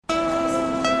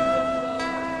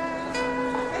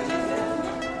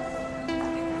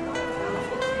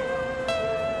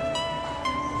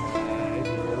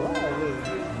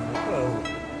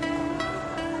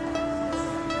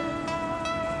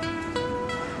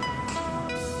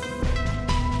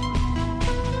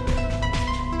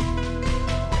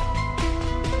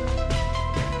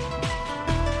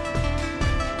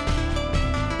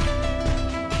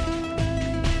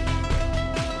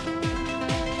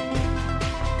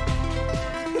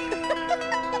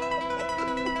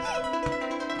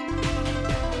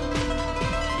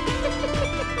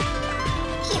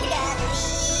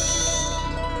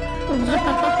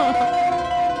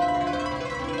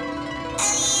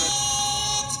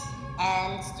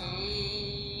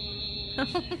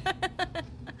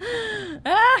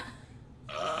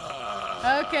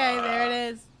Okay, there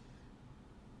it is.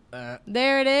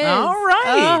 There it is. All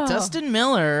right, Oh. Dustin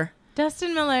Miller.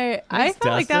 Dustin Miller. I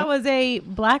felt like that was a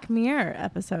Black Mirror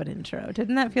episode intro.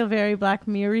 Didn't that feel very Black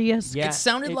Mirror-esque? Yeah, It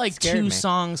sounded like two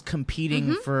songs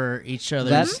competing for each other's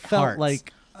That hearts. felt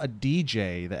like a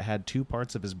DJ that had two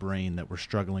parts of his brain that were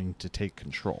struggling to take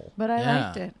control. But I Yeah.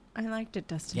 liked it. I liked it,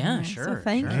 Dustin Yeah, Miller. sure, So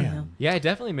thank sure. you. Yeah, it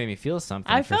definitely made me feel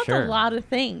something. I for felt sure. a lot of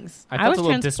things. I felt was a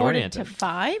little transported to disoriented.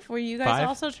 5. Were you guys 5?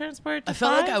 also transported to I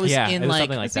felt 5? like I was Yeah, in it was like,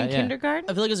 something like was in that, yeah. kindergarten?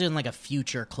 I feel like I was in like a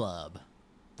future club.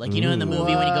 Like, you know, in the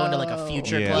movie when you go into like a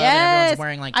future Yeah. club Yes, and everyone's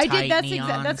wearing like tight I did. That's neon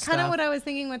That's kind of stuff. what I was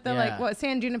thinking with the Yeah.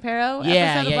 San Junipero Yeah,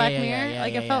 episode of yeah, Black yeah, Mirror. yeah,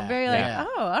 Like yeah, it felt yeah. very Yeah. like,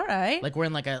 oh, all right. Like we're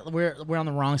in like we're on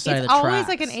the wrong side of It's the tracks. always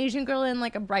like an Asian girl in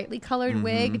like a brightly colored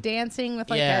wig dancing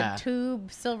with like Yeah. a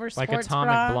tube silver Like sports Atomic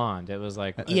bra. Blonde. It was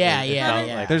like Yeah, it yeah, felt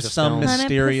yeah. like There's the some film.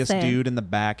 mysterious 100%. dude in the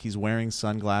back. He's wearing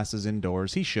sunglasses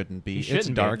indoors. He shouldn't be. He It's shouldn't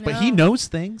be. dark, but No. he knows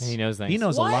things. He knows things. He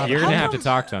knows Why- a lot. You're of gonna how have to come-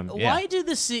 talk to him. Why do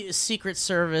the Secret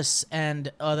Service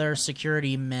and other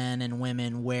security men and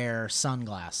women wear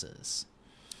sunglasses?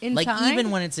 Inside? Like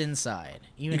even when it's inside,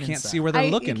 even You can't inside. see where they're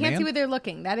looking, You can't man. see where they're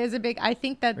looking. That is a big. I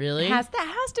think that Really? has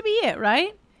to be it,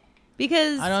 right?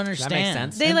 Because I don't understand.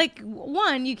 sense? they like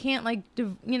one. You can't like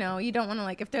you know. You don't want to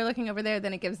like if they're looking over there,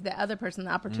 then it gives the other person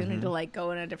the opportunity to like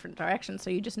go in a different direction. So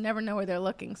you just never know where they're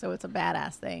looking. So it's a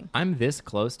badass thing. I'm this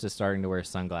close to starting to wear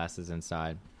sunglasses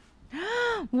inside.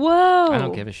 Whoa! I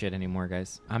don't give a shit anymore,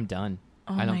 guys. I'm done.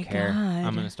 Oh I don't my care. God.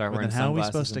 I'm gonna start Well, wearing then how are we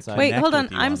sunglasses supposed to inside. Wait, connect hold on.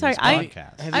 with you I'm on sorry. this I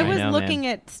podcast? I was know, looking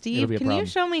man. at Steve. be a Can you problem.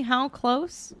 show me how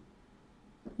close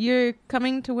you're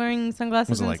coming to wearing sunglasses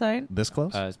Was it like inside? this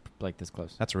close? It's like this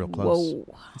close. That's real close.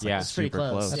 Whoa! yeah, It's pretty super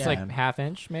close. close. that's yeah. like half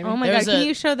inch, maybe. Oh my There's god! Can a-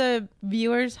 you show the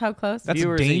viewers how close? That's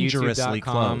Viewers at dangerously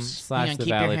youtube.com close. Hang on, /the keep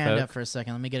your Valley hand Folk. up for a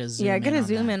second. Let me get a zoom. Yeah, get a on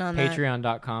zoom that. in on that.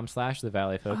 Patreon.com /the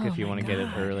Valley Folk Oh if you my want to get it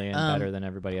God. early and better than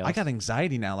everybody else. I got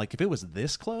anxiety now. Like if it was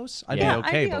this close, I'd Yeah. be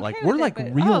okay. I'd be but like okay we're with like it,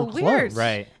 but- real oh, close. weird.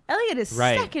 Right. Elliot is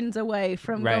Right. seconds away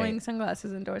from Right. going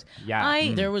sunglasses indoors.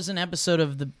 Yeah. There was an episode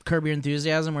of the Curb Your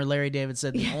Enthusiasm where Larry David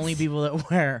said the only people that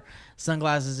wear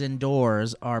sunglasses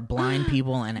indoors are blind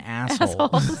people and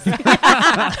assholes.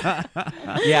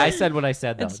 Yeah, I said what I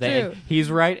said though. It's true.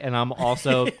 He's right, and I'm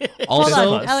also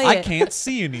Also, on, Elliot. I can't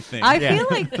see anything. I Yeah. feel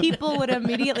like people would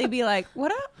immediately be like,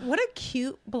 "What a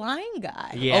cute blind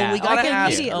guy." Yeah. Oh, we gotta Like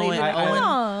ask immediately, Owen. like, Owen,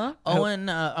 "Aw." Owen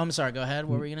I'm sorry. Go ahead.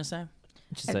 What were you gonna say?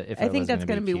 Just if I I think was that's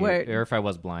gonna gonna be cute, where or if I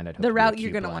was blind, I'd hope The to be a route cute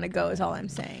you're gonna blind want to go guy. is all I'm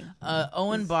saying.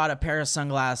 Owen bought a pair of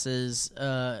sunglasses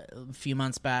a few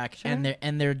months back, and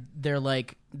they're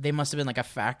like they must have been like a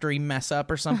factory mess up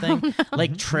or something,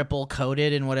 like triple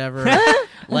coated in whatever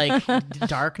like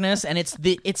darkness, and it's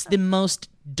the most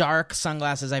dark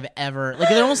sunglasses I've ever like.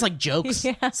 They're almost like jokes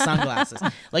sunglasses.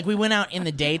 Like we went out in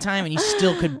the daytime and you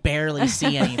still could barely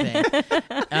see anything.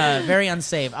 Very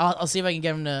unsafe. I'll see if I can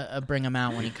get him to bring them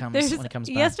out when he comes back.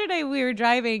 Yesterday we were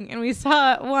driving and we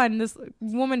saw this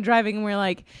woman driving and we are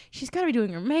like, she's got to be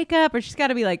doing her makeup or she's got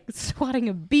to be like swatting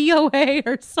a bee away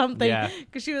or something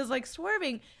because she was like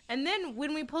swerving. And then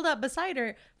when we pulled up beside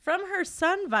her, from her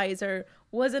sun visor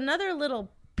was another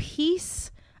little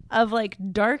piece of like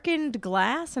darkened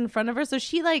glass in front of her. So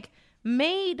she like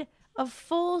made a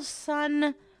full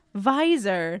sun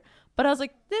visor. But I was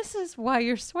like, this is why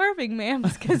you're swerving, ma'am,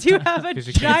 because you have a 'Cause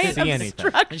you can't giant see anything.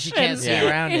 obstruction She can't see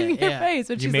around in it. your Yeah. face.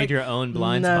 And You she's made like, your own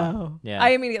blind spot. Yeah. I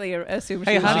immediately assumed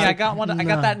she Hey, was honey, like, I got one. I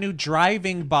got that new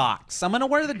driving box. I'm gonna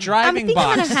wear the I driving think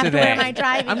I'm box gonna have today. to wear my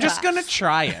driving I'm just box. gonna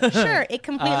try it. Sure, it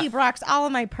completely blocks all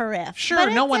of my periph. Sure,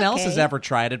 but no it's one else okay. has ever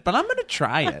tried it, but I'm gonna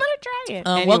try I'm it. gonna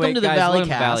try it. Welcome to the guys, Valley welcome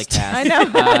to Cast. Valleycast. I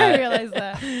know. I realized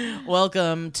that.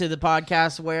 Welcome to the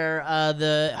podcast where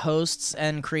the hosts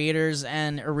and creators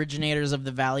and originators of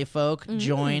the Valley Folk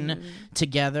join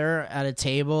together at a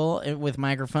table with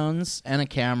microphones and a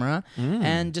camera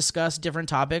and discuss different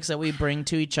topics that we bring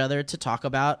to each other to talk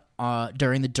about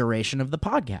during the duration of the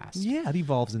podcast. Yeah, it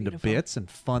evolves into bits and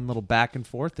fun little back and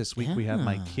forth. This week we have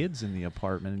my kids in the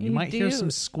apartment, and you You might hear do. some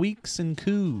squeaks and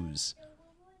coos.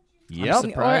 Or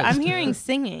Yep. I'm hearing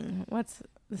singing. What's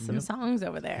some songs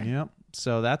over there? Yep.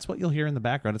 So that's what you'll hear in the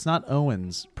background. It's not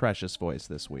Owen's precious voice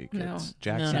this week. No. It's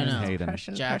Jackson No. and Hayden.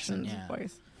 Jackson's Jackson, yeah.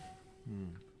 voice.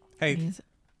 Hey,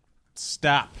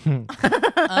 stop.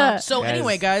 So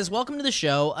anyway, guys, welcome to the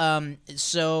show.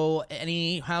 So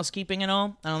any housekeeping at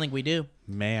all? I don't think we do.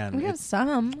 Man, We have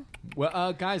some.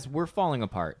 Well, guys, we're falling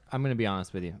apart. I'm going to be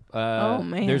honest with you. Oh,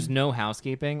 man. There's no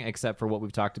housekeeping except for what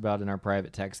we've talked about in our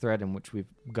private text thread in which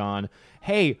we've gone,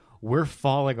 hey, we're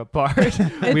falling apart.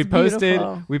 we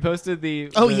beautiful. posted the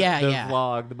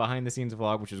vlog, the behind the scenes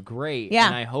vlog, which is great. Yeah.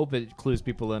 And I hope it clues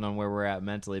people in on where we're at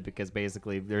mentally, because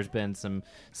basically there's been some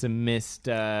missed.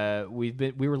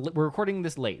 We're recording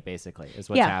this late, basically, is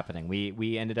what's happening.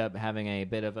 We ended up having a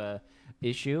bit of a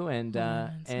issue, and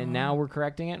now we're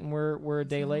correcting it, and we're a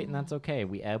day late, and that's okay.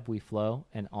 We ebb, we flow,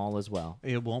 and all is well.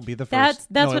 It won't be the first.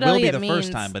 That's what it will Elliot be the first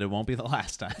means time, but it won't be the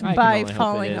last time. by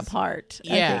falling apart.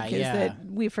 Yeah, I think, is that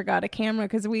we forgot a camera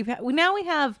because we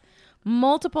have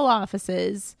multiple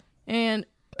offices, and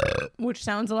which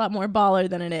sounds a lot more baller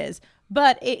than it is.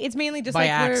 But it's mainly just by like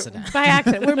accident. By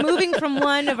accident. We're moving from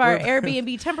one of our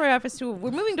Airbnb temporary office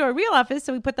we're moving to a real office.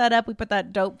 So we put that up. We put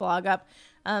that dope vlog up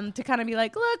to kind of be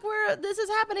like, look, this is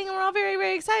happening, and we're all very,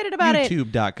 very excited about it.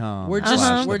 YouTube.com. We're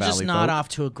just not off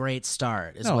to a great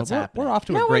start. Is what's happening. We're off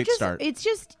to a great start. It's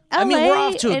just LA. I mean, we're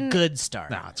off to a good start.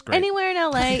 No, it's great. Anywhere in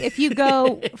LA, if you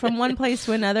go from one place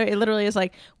to another, it literally is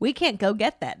like, we can't go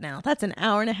get that now. That's an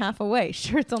hour and a half away.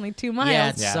 Sure, it's only 2 miles. Yeah,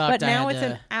 it sucked. But now it's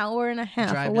an hour and a half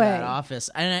drive away. to that office,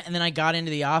 and then I got into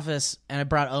the office, and I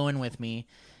brought Owen with me,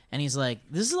 and he's like,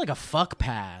 "This is like a fuck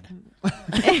pad."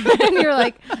 And you're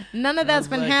like, none of that's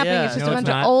been like, happening. yeah. It's just No, a it's bunch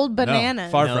not. of old No,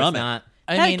 bananas. far No, from it's it. not.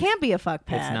 That can't be a fuck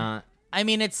pad. It's not. I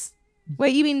mean, it's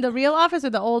Wait, you mean the real office or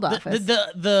the old office? The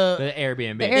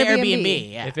Airbnb. The the Airbnb.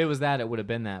 Airbnb. Yeah. If it was that, it would have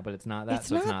been that, but it's not that. It's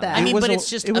so it's not not that. I mean, was but a- it's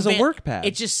just it was a work pad.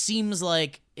 It just seems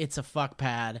like it's a fuck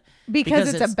pad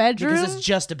Because it's a bedroom? Because it's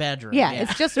just a bedroom. Yeah,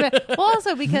 it's just well,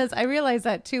 also because I realized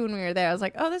that too when we were there. I was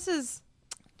like, oh, this is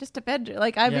just a bedroom.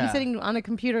 Like I've been Yeah. sitting on a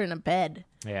computer in a bed,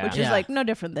 Yeah. which is Yeah. like no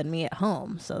different than me at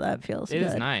home. So that feels It good.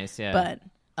 is nice, yeah. But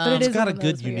Um, it it's is got one a of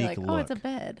those good, where you're unique like, oh, it's a look.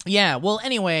 bed. Yeah. Well,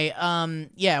 anyway,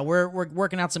 we're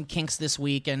working out some kinks this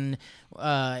week, and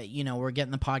we're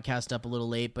getting the podcast up a little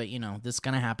late, but this is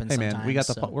gonna happen. Hey sometimes, man, we got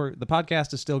the so. the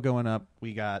podcast is still going up.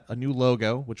 We got a new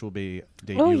logo, which will be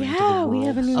debuting Oh to the yeah, world. we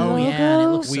have a new Oh, logo. yeah, and it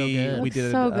looks so we good. we Looks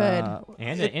did so good.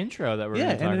 And an intro that we're yeah,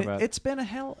 going to talk and about. it's been a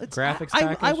hell. It's Graphics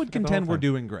I package, would the whole contend we're thing.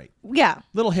 doing great. Yeah.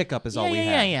 Little hiccup is all we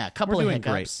have. Yeah. Couple we're of doing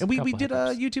hiccups. great, and we Couple did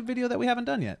a hiccups. YouTube video that we haven't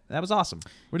done yet. That was awesome.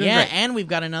 We're doing Yeah, great. and we've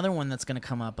got another one that's gonna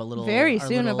come up a little Very our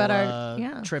soon little, about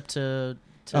our trip to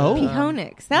Oh.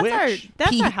 Pihonix. That's Which-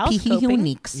 our house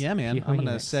coping. Yeah, man. Yeah, I'm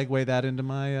gonna yes. segue that into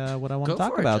my what I want Go to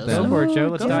talk for it, about. Joseph. Go Then for it, Joe.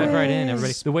 Let's Go dive for right it. in,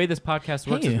 everybody. The way this podcast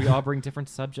works Hey. is we all bring different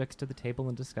subjects to the table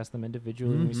and discuss them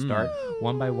individually. And we start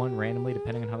one by one randomly,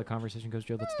 depending on how the conversation goes.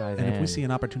 Joe, let's dive in. And if we see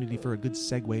an opportunity for a good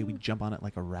segue, we jump on it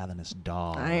like a ravenous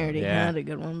dog. I already Yeah. had a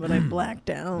good one, but I blacked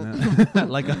out.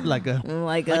 like a like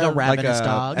a ravenous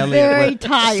dog. Elliot Very with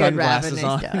tired sunglasses ravenous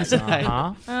on dog. inside.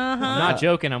 I'm not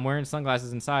joking. I'm wearing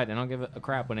sunglasses inside, and I don't give a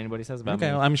crap what anybody says about Okay,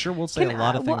 me. well, I'm sure we'll say a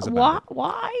lot of things about why? it.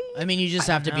 Why? I mean, you just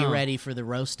have to be know. ready for the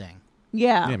roasting.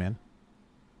 Yeah. Yeah, man.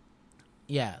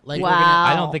 Yeah, like Wow. we're gonna,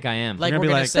 I don't think I am. like You're we're gonna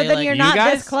be gonna like- say But then like you're you not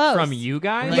guys this close. from you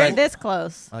guys. You're Like- this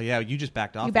close. Oh yeah, you just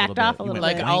backed off. You backed off a little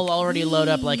like bit. I'll already load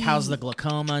up like how's the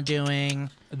glaucoma doing?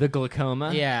 The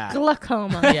glaucoma. Yeah,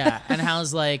 Glaucoma. yeah, and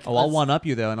how's like Oh, I'll one up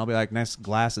you though, and I'll be like, "Nice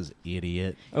glasses,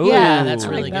 idiot." Ooh. Yeah, that's I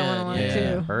really like that good. one a lot,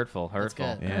 Yeah. too. Hurtful.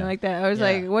 Hurtful. good. Yeah. I like that. I was Yeah.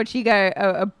 like, what she got?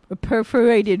 A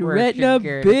perforated retina,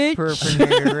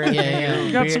 bitch. Yeah.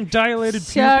 You got some dilated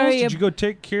Sorry, pupils. Did you go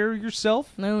take care of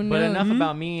yourself? No, no. But enough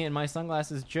about me and my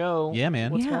sunglasses, Joe. Yeah,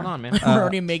 man. What's Yeah. going on, man? we're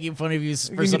already making fun of you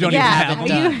for you something don't you even haven't have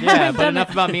done. You yeah, haven't but done enough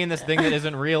it. about me and this thing that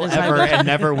isn't real It's ever like- and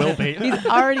never will be. He's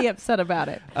already upset about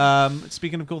it.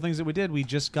 Speaking of cool things that we did, we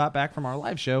just got back from our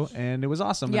live show, and it was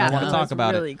awesome. Yeah, and I want no, to talk it's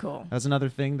about really it. cool. That's another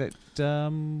thing that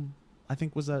I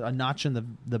think was a notch in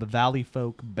the Valley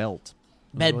Folk belt.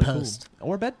 It was Bedpost. cool.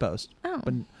 Or bedpost, Oh.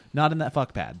 but not in that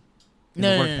fuck pad. In No,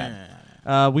 the no, work no, pad.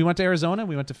 no, no. We went to Arizona.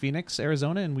 We went to Phoenix,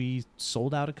 Arizona, and we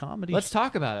sold out a comedy Let's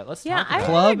talk about it. Let's Yeah, talk about it.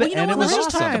 club, Well, you know and what? it was Let's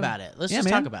just talk awesome. about it. Let's Yeah, just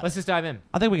man. talk about Let's it. just dive in.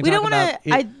 I think we can We talk don't want about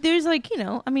to. it. There's like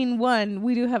one.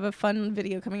 We do have a fun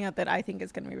video coming out that I think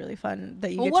is going to be really fun.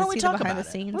 That you Well, get why to don't we see the talk behind about the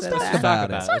it? scenes. Let's of talk that. Let's about talk it. about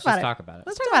it. Let's Let's talk just about talk about it.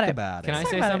 Let's talk about it. Can I Let's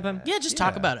say talk about it. something? Yeah, just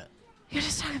talk Yeah. about it. Yeah,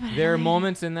 just talk about it. There are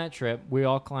moments in that trip. We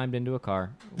all climbed into a car.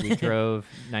 We drove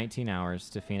 19 hours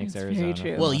to Phoenix, That's Arizona. very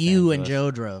true. from Well, Los you and Angeles.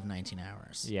 Joe drove 19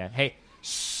 hours. Yeah. Hey,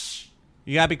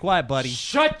 You gotta be quiet, buddy.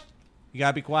 shut. You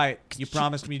gotta be quiet. You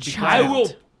promised me to be I quiet. will.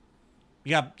 You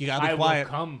gotta be I will quiet.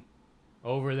 come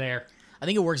over there. I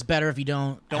think it works better if you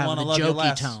don't Don't have want the to love you jokey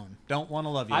less. tone. Don't want to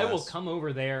love you I less. will come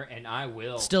over there and I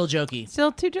will. Still jokey.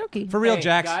 Still too jokey. For real, Hey,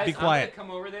 Jax, guys, be quiet. I'm gonna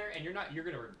come over there and you're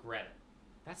gonna regret it.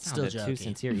 That Still sounded too jokey.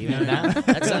 sincere. You Even know that.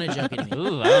 that sounded jokey to me.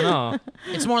 Ooh, I don't know.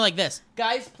 It's more like this.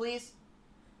 Guys, please.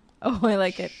 Oh, I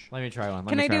like it. Let me try one. Let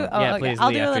Can me I try do? one. Oh, yeah, okay. please. I'll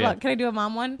Lee, do a after little. you. Can I do a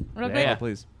mom one real Yeah, quick? yeah.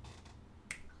 Please.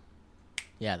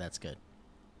 Yeah, that's good.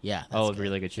 Yeah. That's Oh, good.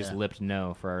 really good. She just Yeah. lipped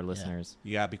no for our listeners.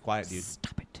 You gotta be quiet, dude.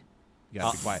 Stop it. You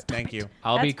gotta be quiet. Thank you.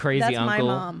 I'll be crazy that's my uncle.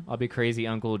 mom. I'll be crazy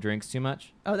uncle who drinks too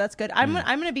much. Oh, that's good. I'm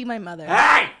gonna be my mother.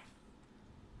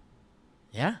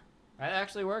 Yeah. That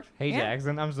actually worked. Hey, Yeah.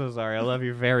 Jackson, I'm so sorry. I love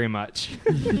you very much.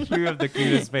 You have the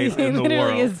cutest face He in the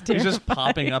literally world. is He's just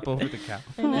popping up over the couch.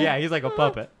 Yeah, he's like a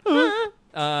puppet.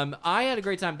 I had a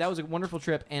great time. That was a wonderful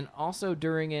trip, and also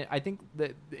during it, I think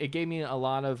that it gave me a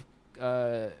lot of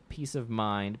peace of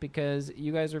mind because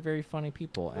you guys are very funny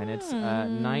people, and it's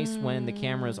nice when the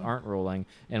cameras aren't rolling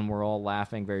and we're all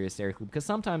laughing very hysterically. Because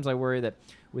sometimes I worry that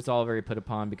it's all very put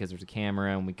upon because there's a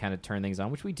camera and we kind of turn things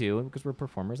on, which we do because we're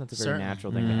performers. That's a very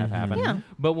natural thing to have happen. Yeah.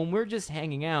 But when we're just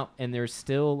hanging out and there's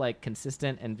still like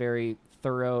consistent and very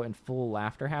thorough and full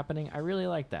laughter happening, I really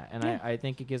like that, and I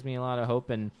think it gives me a lot of hope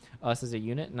in us as a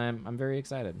unit, and I'm very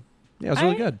excited. Yeah, it was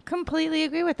really good. Completely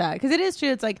agree with that because it is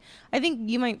true. It's like I think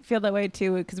you might feel that way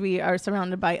too because we are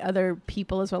surrounded by other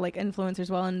people as well, like influencers as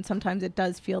well, and sometimes it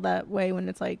does feel that way when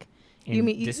it's like you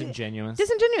meet disingenuous,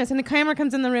 and the camera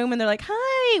comes in the room and they're like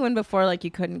hi when before like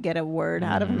you couldn't get a word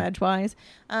out of them edgewise.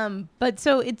 But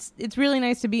so it's really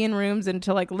nice to be in rooms and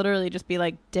to like literally just be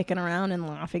like dicking around and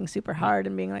laughing super hard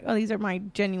and being like, oh, these are my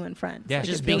genuine friends. Yeah, like,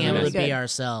 Just it being feels able really to be good.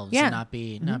 ourselves Yeah. and not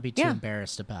be too Yeah.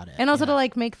 embarrassed about it. And also to Yeah.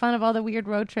 like make fun of all the weird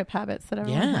road trip habits that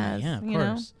everyone has. Yeah, of you know?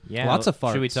 course. Yeah, Lots of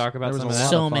farts. Should we talk about There was some a of that? lot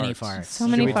So of many farts. farts. So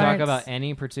many Should we talk farts. about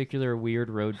any particular weird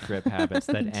road trip habits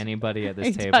that anybody at Are this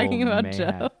you table talking about may Joe?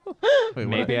 have? Wait,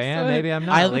 Maybe what? I am, maybe I'm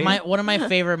not. Lee. One of my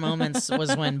favorite moments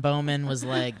was when Bowman was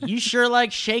like, "You sure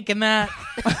like shaking that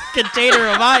container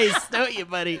of ice, don't you,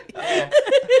 buddy?"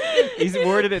 He's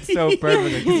worded it so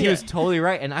perfectly because he was totally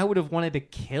right, and I would have wanted to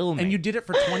kill me. And you did it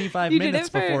for 25 You did minutes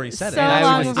it for before he said so it. And I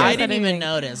long was- before I said didn't even anything.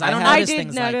 notice. I don't I notice did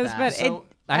things notice, like but that. it-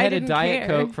 I had a didn't Diet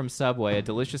care. Coke from Subway, a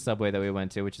delicious Subway that we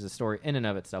went to, which is a story in and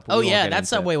of itself. but Oh we won't yeah, get that into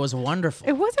Subway it. was wonderful.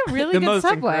 It was a really The good most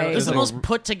Subway. incredible- It's the a most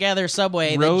put together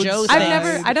Subway that roadside- Joe I've thinks.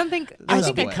 never. I don't think. I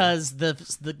think Subway. because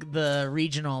the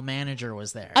regional manager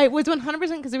was there. I was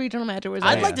 100% because the regional manager was.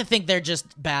 I'd there. like to think they're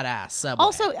just badass Subway.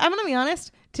 Also, I'm gonna be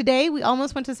honest. Today we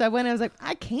almost went to Subway and I was like,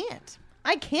 I can't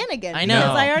again. I know.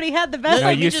 because I already had the best. No,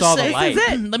 Let me you just saw the say- light. This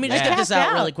is it. Let me just Yeah. get this out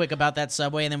Tapped really out. quick about that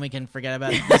Subway, and then we can forget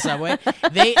about the Subway.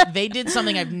 They did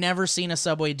something I've never seen a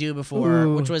Subway do before,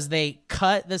 which was they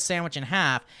cut the sandwich in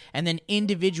half and then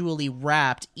individually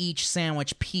wrapped each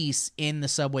sandwich piece in the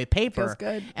Subway paper. Feels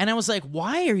good. And I was like,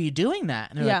 why are you doing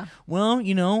that? And they're Yeah. like, well,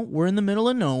 we're in the middle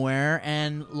of nowhere,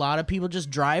 and a lot of people just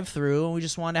drive through, and we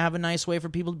just wanted to have a nice way for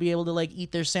people to be able to like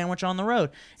eat their sandwich on the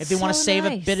road if they want to So save a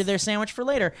nice. bit of their sandwich for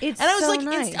later. It's and I was so like,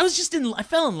 nice. I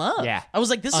fell in love. Yeah. I was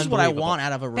like, this is what I Unbelievable. want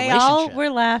out of a They relationship. all were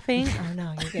laughing. Oh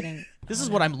no, you're getting This is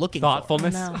what I'm looking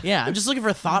Thoughtfulness. Oh, no. for. Yeah, I'm just looking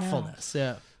for thoughtfulness.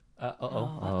 Yeah.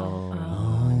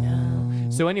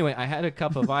 So anyway, I had a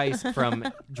cup of ice from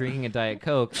drinking a Diet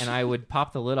Coke, and I would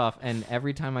pop the lid off, and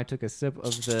every time I took a sip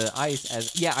of the ice, I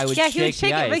would Yeah, shake he would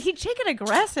shake the it, ice. but he'd shake it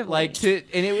aggressively. And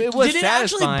it was Did it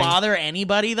actually satisfying. bother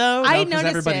anybody though? I 'cause noticed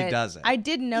everybody it. does it. I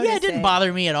did notice. Yeah, it didn't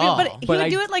bother me at all. But he But would I-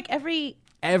 do it like every.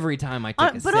 Every time I took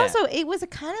a But sip. also, it was a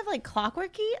kind of like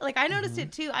clockworky. Like I noticed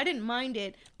it too. I didn't mind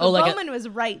it. But Oh, like a- Bowman was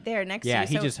right there next Yeah,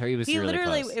 to you. he so was he really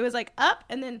literally. close. It was like up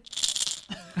and then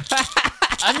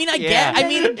I mean, I Yeah. get. I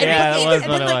mean, Yeah, that was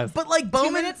and what then, it like, was. But like 2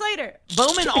 Bowman, minutes later.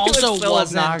 Bowman It was also so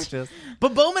wasn't. obnoxious.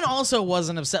 But Bowman also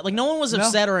wasn't upset. Like no one was No.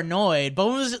 upset or annoyed.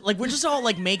 Bowman was like, we're just all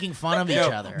like making fun of each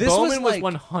other. This was Bowman was like-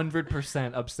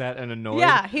 100% upset and annoyed.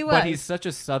 Yeah, he But was. he's such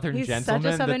a Southern He's such a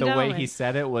gentleman Southern that the way gentleman. he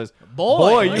said it was,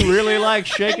 Boy. you really like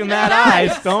shaking that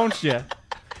ice, don't you?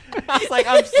 I was like,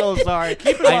 I'm so sorry.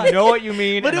 I know what you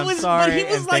mean, but and it I'm was. sorry. But he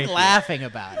was and like thank you. laughing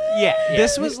about it. Yeah.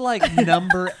 This was like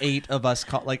number 8 of us,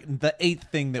 like the 8th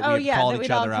thing that Oh, we yeah, called that each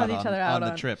we'd all other called out each other out on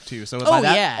the on. trip too. So Oh, by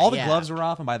that, yeah, all the yeah. gloves were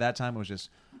off, and by that time it was just,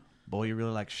 boy, you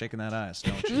really like shaking that ice,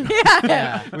 don't you? Yeah.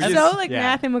 Yeah. So like yeah.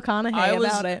 Matthew McConaughey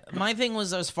about it. My thing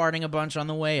was I was farting a bunch on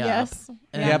the way up. Yes.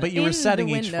 Yeah, but you were In setting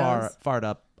the each windows. fart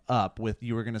up with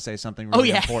you were going to say something Oh, really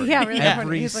yeah. important. Yeah, really Yeah. important.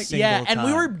 Every He's like, single Yeah, and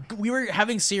time. we were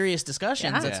having serious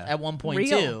discussions Yeah. at one point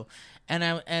Real. too. And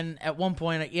at one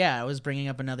point, I was bringing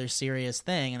up another serious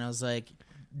thing, and I was like,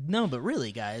 "No, but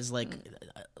really, guys, like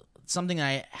something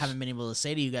I haven't been able to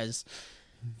say to you guys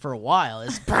for a while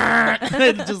is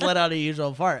just let out a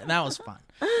usual fart," and that was fun.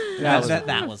 That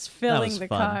was Filling that the was fun.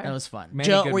 car. That was fun. Many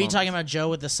Joe, good were you moments. talking about Joe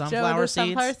with the Joe, sunflower the seeds?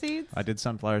 sunflower seeds. I did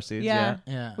sunflower seeds. Yeah.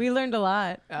 Yeah. We learned a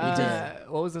lot.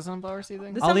 What was the sunflower seed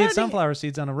thing? The I'll sunflower eat seed- sunflower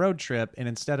seeds on a road trip, and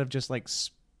instead of just like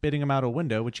spitting them out a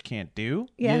window, which you can't do,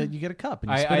 Yeah. you get a cup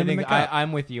and you spit I them in think the cup.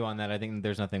 I'm with you on that. I think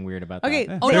there's nothing weird about Okay.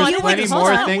 that. Oh, no, There's I think plenty it's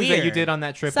more not things that you weird. did on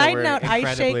that trip that Side were note, ice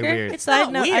incredibly shaker. weird. It's Side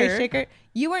not note, weird. ice shaker.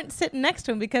 You weren't sitting next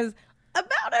to him because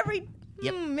about every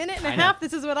Yep. minute and I a know. half,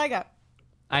 this is what I got.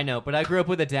 I know, but I grew up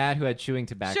with a dad who had chewing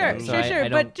tobacco. Sure, so sure,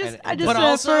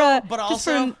 I for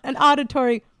also an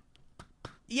auditory.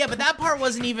 Yeah, but that part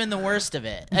wasn't even the worst of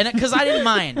it, and because I didn't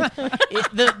mind.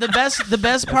 The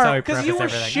best part because you were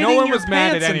everything. shitting No one your was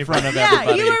mad at pants in anything. front of Yeah,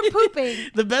 everybody. you were pooping.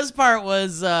 the best part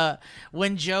was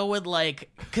when Joe would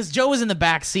because Joe was in the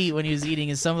back seat when he was eating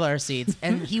his sunflower seeds,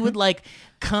 and he would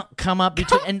come up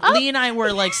between, and Lee and I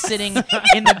were sitting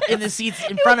in the seats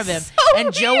in front of him, so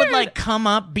and Joe would weird. come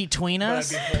up between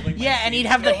us. I'd be holding my And he'd seat.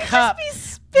 have the He'd cup. just be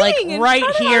spitting in Right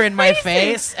front of here our in my faces.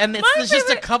 face, and it's My just a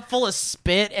favorite- cup full of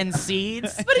spit and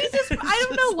seeds. But he's just, I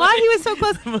don't know why he was so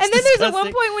close. And then there's at one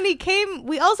disgusting. point when he came,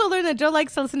 we also learned that Joe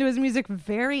likes to listen to his music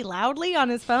very loudly on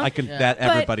his phone. I can. Yeah. That But-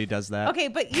 everybody does that. Okay,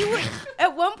 but you were,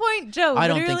 at one point, Joe, I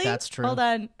don't think literally, that's true. Hold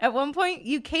on. At one point,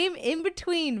 you came in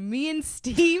between me and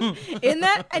Steve in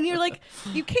that, and you're like,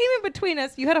 you came in between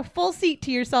us. You had a full seat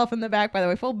to yourself in the back, by the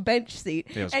way, full bench seat.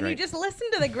 It was and you great. just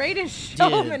listened to the greatest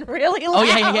showman really loud. Oh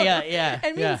yeah.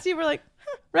 And me yeah. and Steve were like,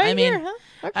 huh, right I mean, here,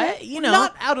 huh? Okay.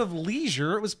 Not out of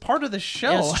leisure. It was part of the show.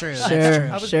 That's true. Sure, That's true.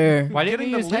 I was sure. Why didn't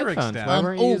Getting you the use lyrics headphones? down. Why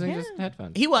weren't you Oh, using yeah. just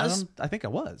headphones? He was. I think I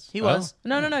was. He was.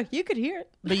 No. You could hear it.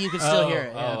 But you could still hear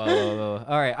it. Yeah.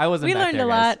 All right, I wasn't. We back learned there, a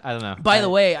guys. lot. I don't know. By the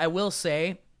way, I will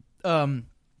say,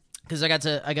 because I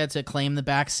got to claim the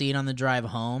back seat on the drive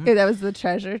home. that was the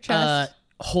treasure chest.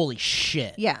 Holy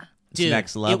shit! Yeah. Dude,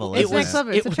 next level, It's isn't next it?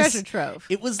 level. It's a was- treasure trove.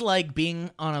 It was like being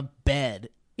on a bed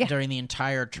Yeah. during the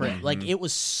entire trip. Like it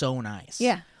was so nice.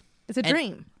 Yeah. It's a And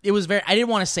dream. It was very. I didn't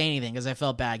want to say anything because I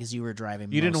felt bad because you were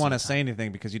driving. You didn't most want to of the say time.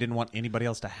 anything because you didn't want anybody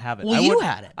else to have it. Well, I you would-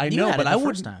 had it. I You know, had but it I the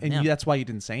wouldn't. first time, And yeah. that's why you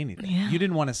didn't say anything. Yeah. You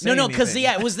didn't want to say No, anything. because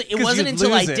it wasn't you'd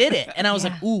until I lose it. did it, and I was Yeah.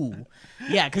 like, ooh,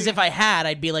 yeah. Because if I had,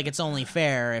 I'd be like, it's only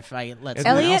fair if I let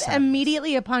someone Elliot else have it.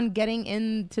 immediately upon getting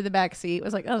into the back seat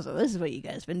was like, "Oh, so this is what you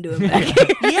guys been doing back here."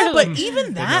 Yeah, but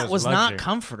even that knows was luxury. not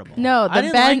comfortable. No, I the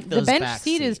didn't bench like the those bench back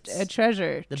seat is seats. a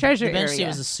treasure The treasure bench area. seat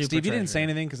was a super. Steve, you didn't treasure. say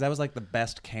anything because that was like the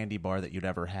best candy bar that you'd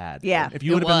ever had. Yeah. If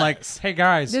you It would have been like, was. "Hey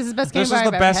guys, This is the best this candy bar is the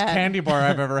I've ever best had." candy bar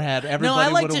I've ever had," No, everybody I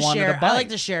like would to have wanted share. a bite. I like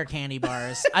to share candy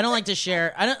bars. I don't like to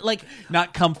share. I don't like.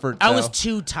 Not comfort. I was though.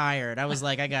 too tired. I was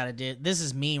like, I gotta do. This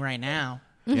is me right now.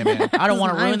 Yeah, man. I don't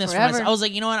want to mine ruin this for forever. myself. I was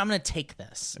like, you know what? I'm gonna take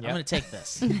this. I'm Yep. gonna take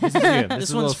this. This is you. This This is a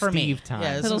one's little for me. Steve time.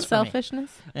 Yeah, this Little one's for me. selfishness.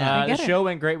 Yeah. I The get it. show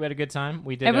went great. We had a good time.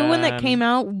 We did. Everyone that came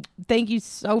out, thank you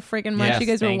so freaking much. yes, You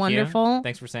guys were thank you. wonderful.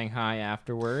 Thanks for saying hi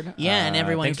afterward. Yeah, and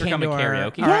everyone thanks came for coming to our-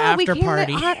 karaoke. our Yeah, we after came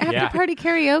party. to our after Yeah. party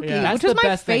karaoke, That's which was the my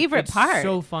best thing. favorite It's part.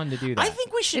 so fun to do that. I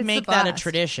think we should It's make the that a best.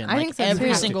 tradition. I Like think so, every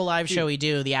too. single live show we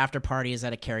do, the after party is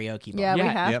at a karaoke bar. Yeah, we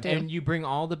have Yep. to. And you bring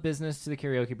all the business to the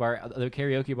karaoke bar. The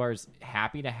karaoke bar is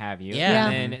happy to have you. Yeah.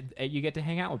 And then you get to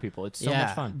hang out with people. It's so Yeah.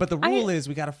 much fun. But the rule is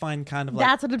we got to find kind of like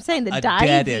That's what I'm saying. The a divey.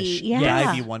 dead-ish, Yeah.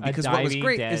 divey one. A Because what was divey,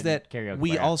 great dead is that karaoke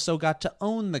we bar. also got to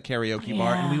own the karaoke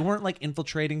bar, and Yeah. we weren't like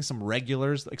infiltrating some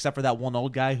regulars, except for that one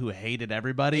old guy who hated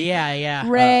everybody. Yeah, yeah.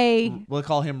 Ray. We'll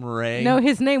call him Ray. No,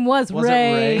 his name was Was it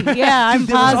Ray. Ray? Yeah, I'm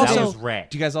There was positive. that also- was Ray.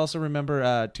 Do you guys also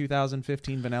remember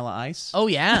 2015 Vanilla Ice? Oh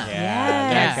yeah.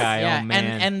 Yeah, that guy. Yeah. Oh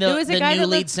man. And There the, was a the guy new that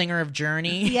lead looked- singer of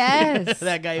Journey. Yes.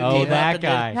 that guy. Who Oh, came up that and did-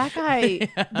 guy. That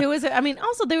guy. There was. I mean,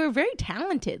 also they were very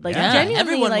talented. Like Yeah, genuinely,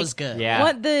 everyone like, was good. Yeah.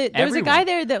 What there was a Everyone. guy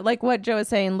there that, like what Joe was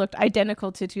saying, looked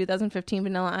identical to 2015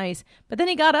 Vanilla Ice. But then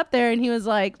he got up there and he was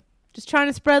like, just trying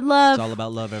to spread love. It's all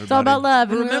about love, everybody. It's all about love.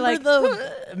 And we were Remember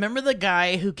like, remember the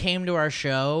guy who came to our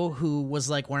show who was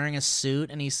like wearing a suit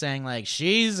and he sang like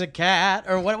 "She's a cat"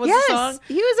 or what was yes, the song?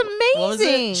 he was What was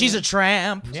amazing. it? She's a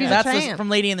tramp. She's a That's tramp. from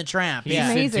Lady and the Tramp. He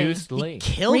Yeah, amazing. seduced Lee.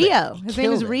 killed Rio. it. He His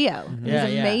name was killed it. Rio. He was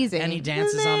amazing. And he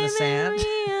dances on the sand.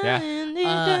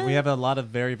 Yeah. We have a lot of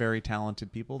very, very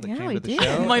talented people that Yeah, came we to the did.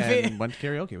 show My and went to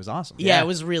karaoke. It was awesome. Yeah, it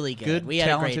was really good. Good, we had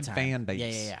a great talented time. fan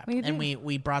base. Yeah. We And did.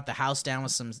 we brought the house down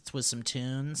with some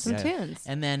tunes. Some Yeah. tunes.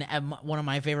 And then one of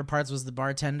my favorite parts was the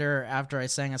bartender after I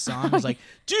sang a song was like,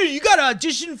 "Dude, you got to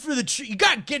audition for you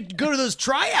got to go to those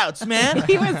tryouts, man."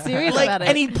 He was serious Like, about it.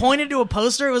 and he pointed to a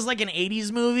poster. It was like an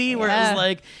 '80s movie where it Yeah. was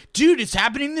like, "Dude, it's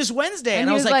happening this Wednesday," and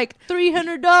I he was was like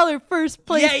 $300 first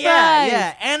place prize.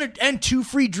 yeah, and 2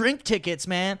 free drink tickets,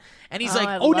 man. And he's Oh, like,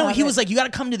 I "Oh no," love he it. was like, "You got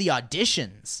to come to the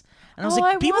auditions." And I was Oh,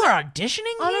 like, I "People want- are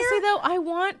auditioning Honestly, here?" though, I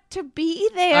want to be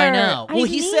there. I know. Well,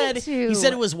 he need said to.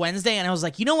 it was Wednesday, and I was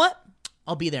like, "You know what?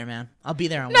 I'll be there, man. I'll be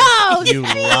there on No, Wednesday." You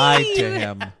lied to Steve!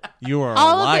 him. You are a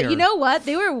All liar. of it. You know what?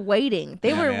 They were waiting. They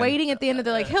Yeah, were man. waiting at the end of.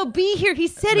 They're like, he'll be here. He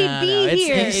said No, he'd no, be it's-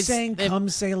 here. it's- He sang it- "Come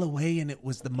Sail Away," and it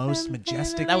was the most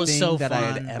majestic That was thing so that I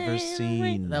had fun. ever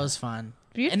seen. That was fun.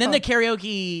 Beautiful. And then the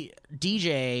karaoke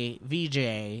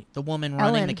VJ, the woman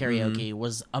running Ellen. the karaoke,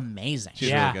 was amazing. She's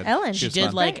Yeah. really good. Ellen. She She was did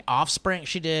fun. like Offspring.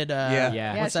 She did. Yeah.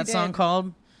 Yeah. What's she that song did.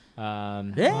 called?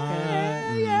 Um,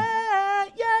 Yeah.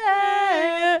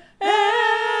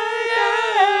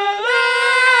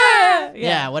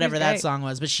 Yeah, whatever she was that great. song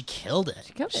was, but she killed it.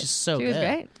 She killed it. She's so she good. was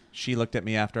great. She looked at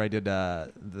me after I did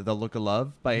the Look of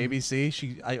Love by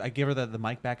ABC. I give her the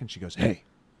mic back and she goes, "Hey,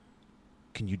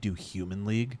 can you do Human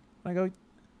League?" I go,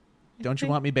 "Don't you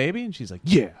want me, baby?" And she's like,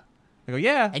 "Yeah." I go,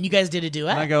 "Yeah." And you guys did a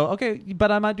duet. And I go, "Okay,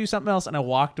 but I might do something else." And I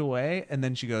walked away, and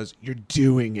then she goes, "You're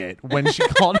doing it." When she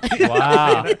called me,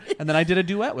 Wow. And then I did a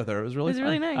duet with her. It was It really was fun.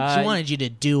 really nice. She wanted you to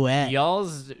duet.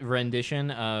 Y'all's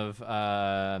rendition of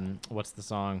what's the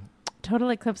song? Total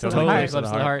Eclipse of Total the Eclipse Heart.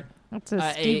 of the Heart. That's a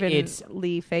Uh, Stephen it's-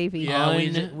 Lee Favy. Yeah,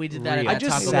 we did that at I that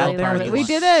just Taco sat Bell there party. with We a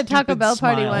did a Taco Bell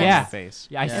party once. Yeah. Face.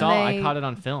 Yeah, I And saw. I they- caught it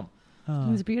on film. It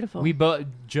was beautiful. We both.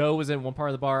 Joe was in one part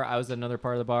of the bar. I was in another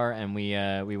part of the bar, and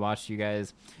we watched you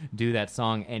guys do that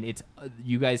song. And it's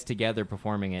you guys together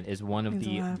performing it is one of Means a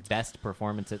the lot. best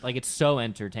performances. Like it's so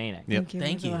entertaining. Yep. Thank you.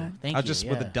 Thank Means a you. lot. Thank I you. was just yeah.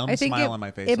 with a dumb I think smile on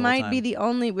my face. it the whole might time. be the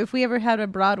only. If we ever had a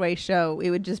Broadway show, it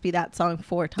would just be that song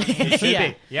 4 times. It should Yeah.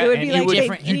 be. Yeah, It would and be you like would-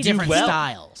 different, you in do different well.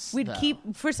 styles. We'd though.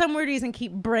 keep, for some weird reason,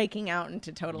 keep breaking out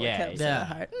into Total Yeah, Eclipse yeah. of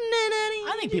the Heart.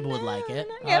 I think people would like it.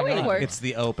 Yeah, Oh, we God. work. It's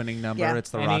the opening number. Yeah. It's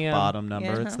the Any, rock bottom number.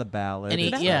 yeah. It's the ballad. Any-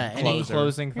 it's the yeah, any closer.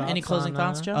 closing thoughts? Any closing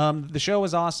on, thoughts, Joe? The show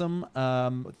was awesome.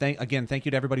 Thank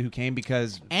you to everybody who came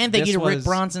because And thank this you to Rick was-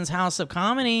 Bronson's House of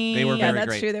Comedy. They were Yeah, very that's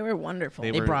great. true. They were wonderful.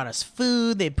 They They were- brought us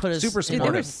food. They put us Super Dude, they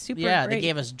supportive. were super Yeah, great. they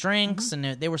gave us drinks, and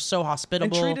they were so and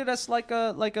hospitable. treated us like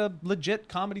a legit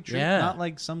comedy troupe, Yeah. not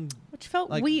like some which felt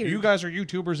like weird. you guys are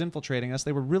YouTubers infiltrating us.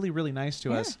 They were really really nice to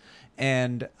Yeah. us,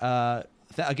 and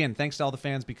again, thanks to all the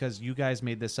fans because you guys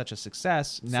made this such a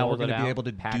success. Now Sold we're going it to be out, able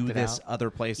to packed do it this out. other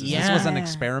places. Yeah. This was an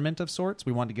experiment of sorts.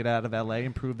 We wanted to get out of LA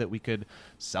and prove that we could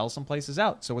sell some places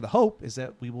out. So the hope is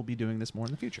that we will be doing this more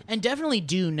in the future. And definitely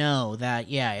do know that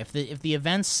if the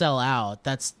events sell out,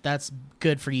 that's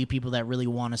good for you people that really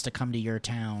want us to come to your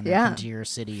town or Yeah. come to your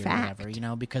city or Fact.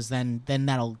 whatever, because then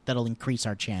that'll increase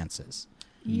our chances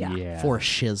Yeah. for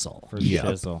shizzle. for Yeah.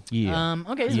 shizzle.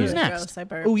 Okay, so who's Really next? gross. I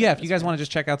burped. Oh yeah, if It you was guys bad. want to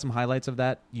just check out some highlights of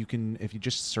that, you can if you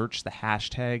just search the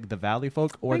hashtag the Valley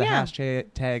Folk or Oh, the yeah.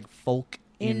 hashtag Folk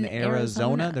in In Arizona.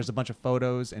 Arizona. There's a bunch of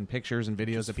photos and pictures and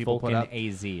videos that people put Fulkin up.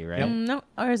 AZ, right? No,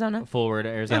 Arizona. Forward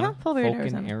Arizona. Uh-huh, full word Fulkin,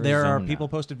 Arizona. There are Arizona. people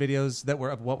posted videos that were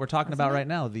of what we're talking about right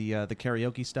now, the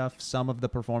karaoke stuff. Some of the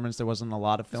performance there wasn't a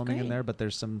lot of filming in great. there, but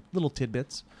there's some little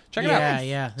tidbits. Check it out.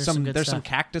 Yeah. There's some good there's some stuff.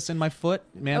 cactus in my foot.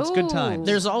 Man, it's good Ooh. times.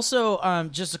 There's also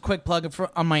just a quick plug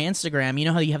on my Instagram. You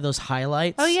know how you have those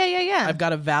highlights? Oh yeah. I've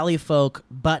got a Valley Folk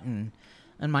button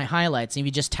on my highlights, and if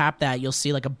you just tap that, you'll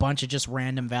see like a bunch of just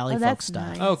random Valley Oh, Folk that's stuff.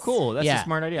 nice. Oh, cool. That's yeah. a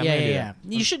smart idea. I'm Yeah, gonna do yeah.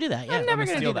 that. You should do that. Yeah, I'm never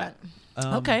gonna gonna steal do that.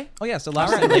 Okay. Oh yeah. So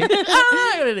last thing,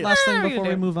 last thing before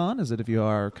we move on is that if you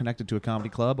are connected to a comedy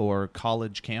club or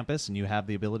college campus and you have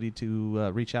the ability to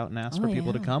reach out and ask for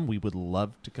people to come, we would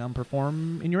love to come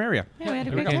perform in your area. Yeah, we had a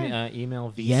You great can time.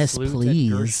 email Yes, please.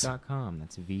 vsloot@gersh.com.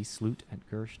 That's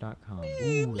vsloot@gersh.com.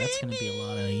 Ooh, that's gonna be a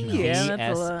lot of emails. Yeah.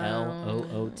 that's a lot.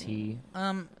 VSLOOT.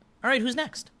 All right, who's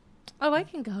next? Oh, I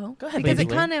can go. Go ahead, because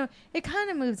baby. it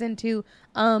kind of moves into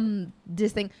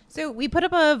this thing. So we put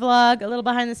up a vlog, a little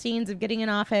behind the scenes of getting in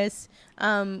office,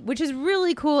 which is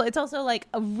really cool. It's also like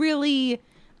a really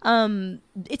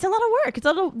it's a lot of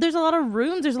work. There's a lot of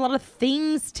rooms. There's a lot of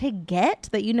things to get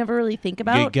that you never really think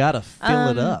about. You gotta fill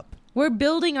it up. We're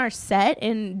building our set,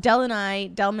 and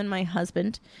Delman, my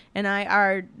husband, and I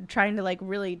are trying to like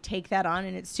really take that on,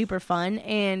 and it's super fun.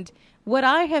 And what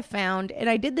I have found, and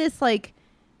I did this like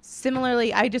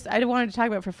similarly, I wanted to talk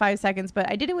about it for 5 seconds, but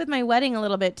I did it with my wedding a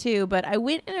little bit too. But I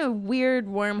went in a weird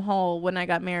wormhole when I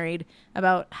got married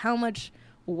about how much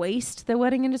waste the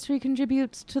wedding industry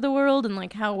contributes to the world, and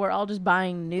like how we're all just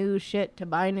buying new shit to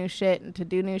buy new shit and to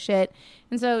do new shit.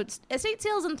 And so estate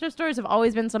sales and thrift stores have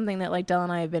always been something that like Del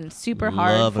and I have been super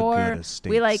hard Love a for. good estate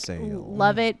We like sale.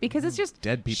 love it because it's just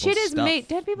Dead people's shit is stuff. made.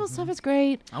 Dead people's stuff is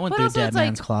great. I went But through also Dead it's like,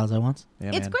 Man's Closet once. Yeah,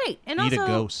 it's man. great, and Eat also a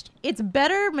ghost. it's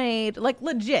better made, like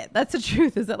legit. That's the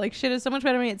truth. Is that like shit is so much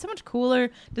better made. It's so much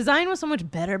cooler. Design was so much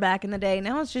better back in the day.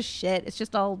 Now it's just shit. It's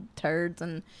just all turds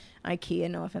and IKEA.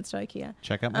 No offense to IKEA.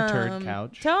 Check out my turd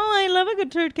couch. I love a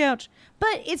good turd couch.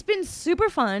 But it's been super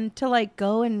fun to like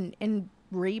go and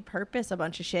repurpose a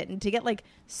bunch of shit and to get like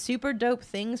super dope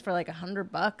things for like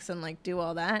 $100 and like do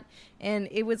all that. And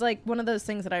it was like one of those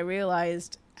things that I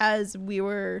realized as we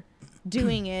were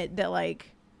doing it that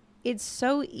like it's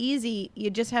so easy. You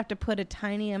just have to put a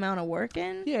tiny amount of work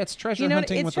in. Yeah, it's treasure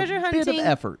hunting with a bit of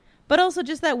effort. But also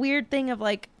just that weird thing of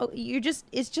like,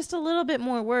 it's just a little bit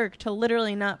more work to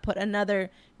literally not put another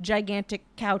gigantic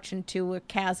couch into a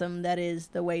chasm that is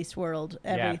the waste world,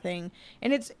 everything. Yeah.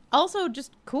 And it's also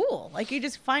just cool. Like, you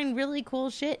just find really cool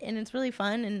shit, and it's really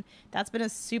fun. And that's been a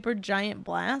super giant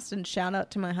blast. And shout out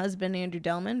to my husband, Andrew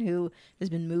Delman, who has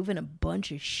been moving a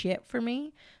bunch of shit for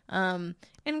me. And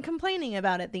complaining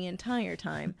about it the entire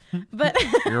time. But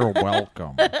you're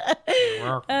welcome.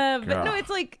 But no, it's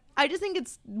like, I just think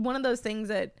it's one of those things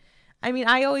that, I mean,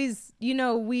 I always,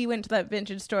 we went to that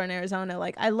vintage store in Arizona.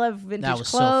 Like, I love vintage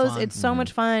clothes. It's so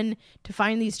much fun to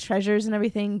find these treasures and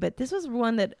everything. But this was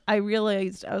one that I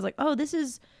realized, I was like, oh, this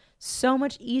is so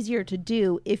much easier to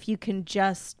do if you can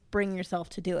just bring yourself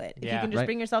to do it. If you can just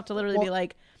bring yourself to literally be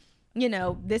like,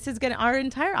 this is our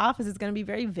entire office is going to be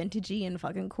very vintagey and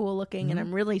fucking cool looking. And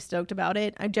I'm really stoked about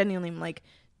it. I genuinely am like,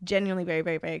 very,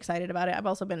 very, very excited about it. I've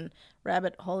also been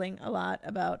rabbit holing a lot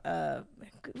about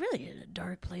really in a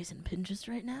dark place in Pinterest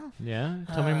right now. Yeah,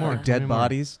 tell me more. Dead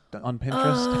bodies on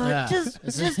Pinterest.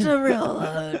 Just a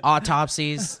real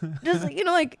autopsies. Just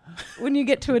like when you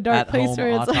get to a dark place where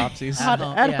it's autopsies. At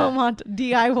home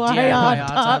DIY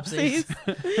autopsies.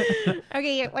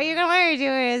 Okay, what you're gonna want to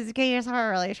do is get yourself a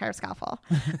really sharp scalpel.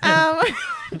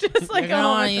 Just like you're gonna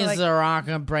want to use the rock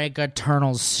and break a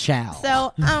turtle's shell.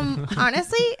 So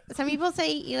honestly, some people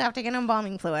say you have to get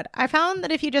embalming fluid. I found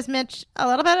that if you just mix a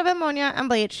little bit of ammonia and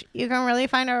bleach, you can really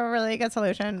find a really good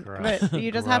solution. Gross. But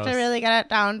you just have to really get it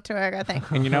down to a good thing.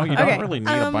 And you don't really need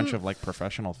a bunch of like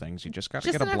professional things. You just got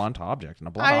to get a blunt object. And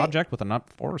a blunt object with enough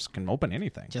force can open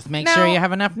anything. Just make sure you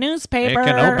have enough newspaper. It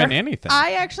can open anything.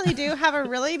 I actually do have a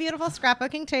really beautiful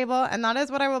scrapbooking table, and that is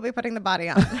what I will be putting the body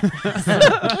on.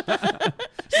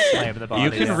 You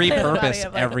can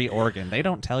repurpose every organ. They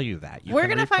don't tell you that. We're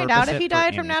going to find out if he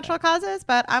died from natural causes,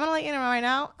 but I'm going to let you know right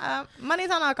now. Money's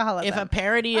on alcoholism. If a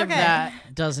parody of that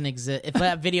doesn't exist, if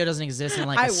that video doesn't exist in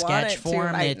like a sketch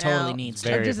form, it totally needs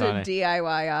to. It's just a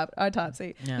DIY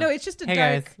autopsy. Yeah. No, it's just a dark.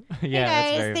 Guys.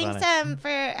 Yeah,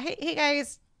 Hey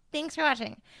guys, thanks for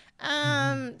watching.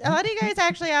 A lot of you guys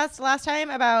actually asked last time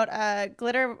about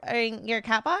glittering your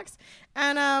cat box.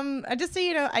 And just so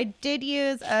you know, I did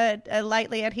use a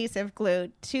lightly adhesive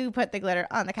glue to put the glitter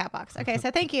on the cat box. Okay,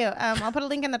 so thank you. I'll put a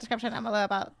link in the description down below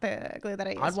about the glue that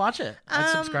I used. I'd watch it. I'd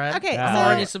subscribe. Okay, I'm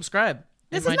already subscribed.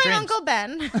 This is my Uncle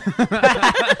Ben.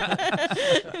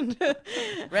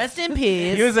 Rest in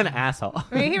peace. He was an asshole.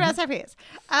 May he rest in peace.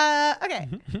 Okay.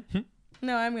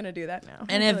 No, I'm going to do that now.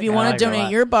 And if you want to donate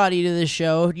your body to the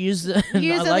show, use the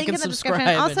link in the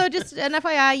description. Also, just an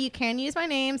FYI, you can use my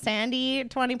name, Sandy,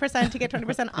 20% to get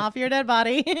 20% off your dead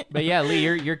body. But yeah, Lee,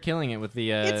 you're killing it with the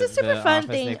it's a super fun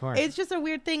thing. Decor. It's just a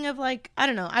weird thing of like, I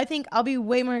don't know. I think I'll be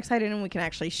way more excited when we can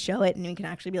actually show it and we can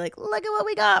actually be like, look at what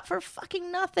we got for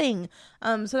fucking nothing.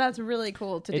 So that's really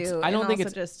cool to do. I don't think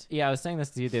it's just. Yeah, I was saying this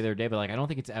to you the other day, but like, I don't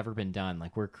think it's ever been done.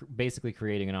 Like, we're basically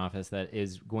creating an office that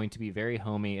is going to be very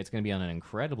homey. It's going to be on an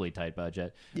incredibly tight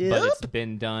budget, but it's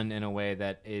been done in a way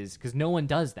that is because no one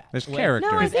does that. There's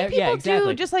characters. No, I think people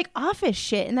do just like office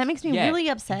shit, and that makes me really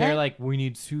upset. They're like, we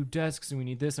need 2 desks and we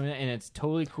need this and it's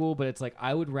totally cool, but it's like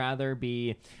I'd rather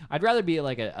be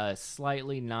like a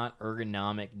slightly not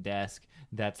ergonomic desk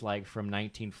that's like from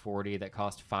 1940 that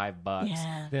cost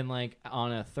 $5 than like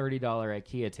on a $30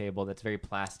 IKEA table that's very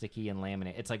plasticky and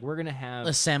laminate. It's like we're gonna have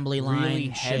assembly line really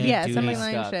heavy duty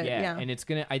stuff. Shit, And it's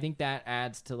gonna. I think that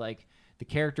adds to like the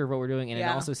character of what we're doing, and it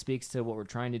also speaks to what we're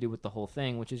trying to do with the whole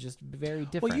thing, which is just very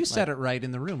different. Well, you said it right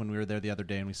in the room when we were there the other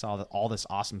day, and we saw all this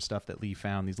awesome stuff that Lee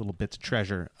found, these little bits of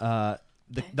treasure.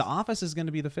 The office is going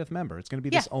to be the 5th member. It's going to be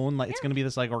this own, like, it's going to be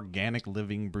this like organic,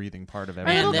 living, breathing part of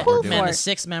everything. And we're doing. The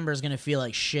 6th member is going to feel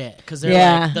like shit because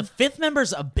they're like, the 5th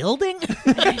member's a building.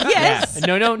 Yes.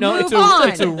 Yeah. No.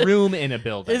 It's a room in a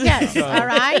building. Yes. All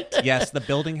right. Yes, the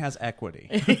building has equity.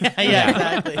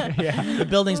 Exactly. The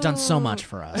building's done so much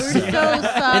for us. We're so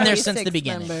sorry. Been there since the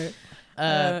beginning.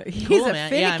 He's cool, a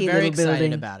man. finicky I'm very excited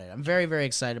building. about it. I'm very, very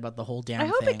excited about the whole damn thing.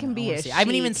 I hope it can be a I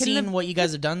haven't even she. seen what you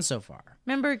guys have done so far.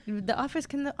 Remember, can the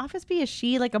office be a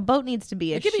she? Like a boat needs to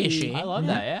be a she. It could be a she. I love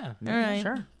that. Yeah. All right.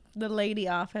 Sure. The lady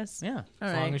office. Yeah.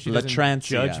 As long as she doesn't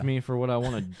judge me for what I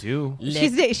want to do.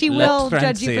 She will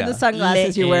judge you for the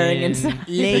sunglasses you're wearing.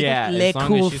 Le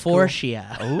cool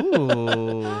fortia.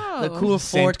 Ooh. The cool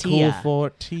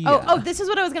fortia. Oh, this is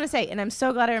what I was going to say. And I'm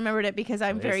so glad I remembered it because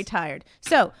I'm very tired.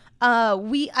 So,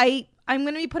 I I'm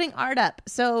going to be putting art up.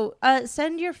 So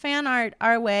send your fan art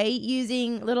our way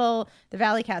using the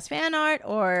Valleycast fan art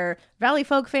or Valley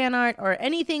Folk fan art or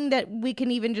anything that we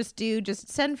can even just do. Just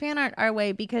send fan art our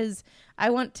way because I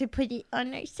want to put it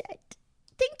on our set.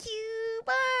 Thank you.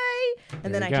 Bye.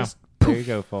 And then I just... There you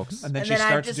go, folks. And then she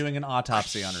starts doing an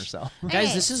autopsy on herself.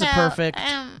 Guys, this is a perfect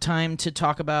time to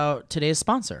talk about today's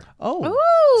sponsor. Oh,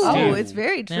 Steve. it's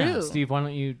very true. Yeah. Steve, why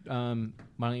don't you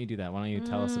do that? Why don't you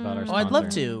tell us about our sponsor? Oh, I'd love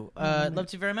to. I'd love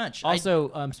to very much.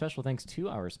 Also, special thanks to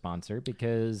our sponsor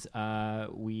because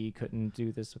we couldn't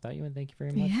do this without you, and thank you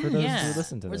very much for those who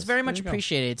listened to this. It was very much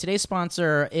appreciated. Today's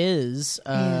sponsor is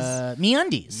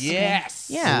MeUndies. Yes.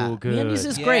 Yeah, So good. MeUndies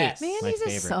is Yes. great. MeUndies is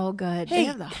favorite. so good. Hey. They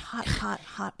have the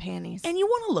hot panties. And you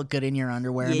want to look good in your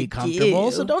underwear and You be comfortable,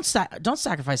 do. so don't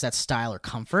sacrifice that style or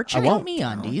comfort. Check out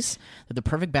MeUndies. They're the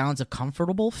perfect balance of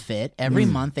comfortable fit. Every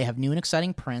month they have new and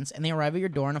exciting prints, and they arrive at your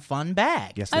door in a fun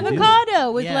bag. Yes, they do.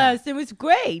 Avocado was Yeah. last. It was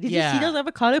great. Did Yeah. you see those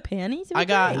avocado panties? It was I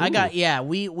got,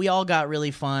 great. we all got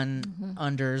really fun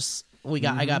unders.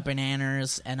 I got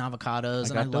bananas and avocados, I and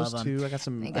got I love those them. too. I got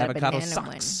some I got a avocado banana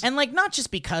socks. And like, not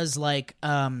just because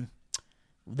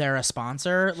they're a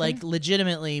sponsor, like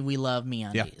legitimately we love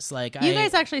MeUndies. Like You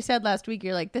guys actually said last week,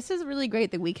 you're like, this is really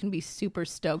great that we can be super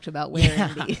stoked about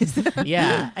wearing these.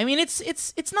 yeah. I mean, it's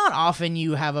not often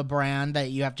you have a brand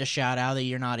that you have to shout out that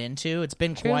you're not into. It's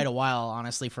been quite a while,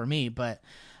 honestly, for me, but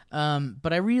I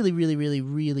really, really, really,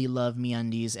 really love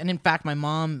MeUndies. And in fact, my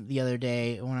mom the other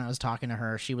day when I was talking to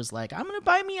her, she was like, "I'm gonna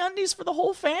buy MeUndies for the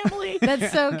whole family."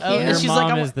 That's so cute. and Your she's mom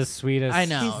like, is the sweetest. I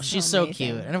know, she's so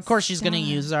amazing. cute, and of course she's gonna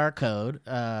use our code,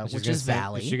 which is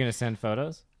Valley. Is she gonna send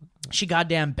photos? She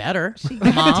goddamn better,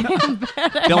 Mom.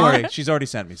 Don't worry, she's already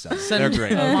sent me some. They're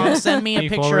great. Mom, send me Can a you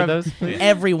picture forward of those, please?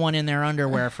 everyone in their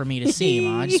underwear for me to see,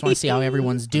 Mom. I just want to see how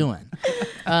everyone's doing.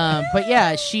 But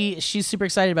yeah, she's super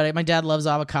excited about it. My dad loves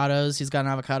avocados. He's got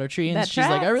an avocado tree, and That she's like,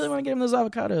 I tracks. really want to get him those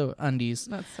avocado undies.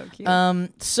 That's so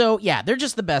cute. So yeah, they're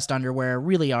just the best underwear.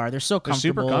 Really are. They're so They're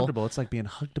comfortable. super comfortable. It's like being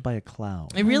hugged by a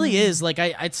cloud. It really is. Like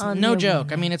it's On no your-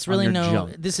 joke. I mean, it's really your no.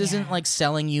 junk. This isn't like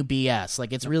selling you BS.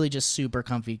 Like it's really just super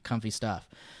comfy stuff.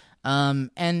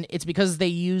 And it's because they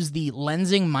use the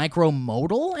lensing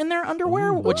micromodal in their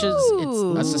underwear, which is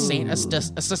it's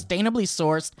a sustainably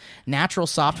sourced natural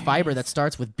soft fiber that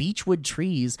starts with beechwood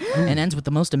trees and ends with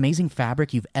the most amazing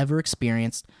fabric you've ever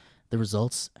experienced. The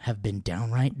results have been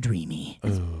downright dreamy.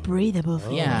 Breathable.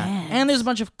 Yeah, and there's a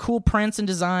bunch of cool prints and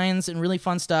designs and really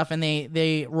fun stuff, and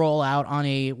they roll out on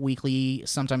a weekly,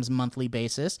 sometimes monthly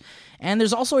basis. And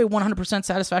there's also a 100%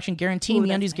 satisfaction guarantee.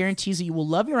 MeUndies guarantees that you will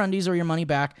love your undies or your money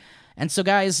back. And so,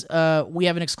 guys, we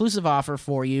have an exclusive offer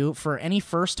for you for any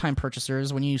first-time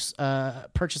purchasers. When you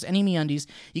purchase any MeUndies,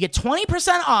 you get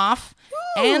 20% off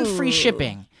and free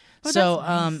shipping.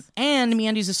 And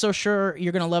MeUndies is so sure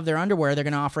you're going to love their underwear, they're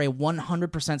going to offer a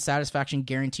 100% satisfaction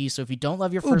guarantee. So if you don't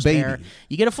love your first pair,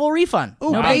 you get a full refund. Ooh,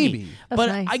 no baby. biggie. That's But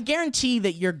nice. I guarantee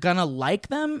that you're going to like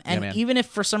them. And man. even if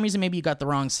for some reason maybe you got the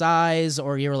wrong size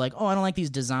or you were like, oh, I don't like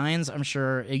these designs, I'm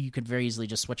sure you could very easily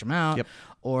just switch them out. Yep.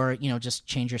 Or, just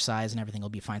change your size and everything will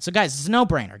be fine. So, guys, it's a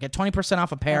no-brainer. Get 20%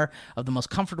 off a pair of the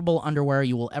most comfortable underwear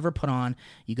you will ever put on.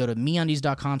 You go to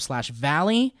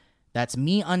MeUndies.com/Valley. That's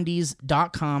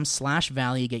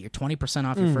MeUndies.com/Valley. You get your 20%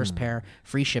 off your first pair,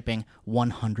 free shipping,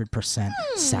 100%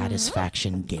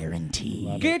 satisfaction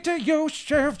guarantee. Get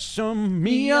yourself some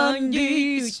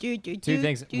MeUndies. Two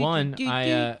things. One,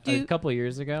 a couple of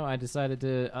years ago, I decided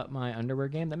to up my underwear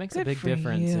game. That makes a big for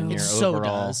difference in you. your It so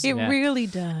overall. does. It Yeah. really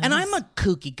does. And I'm a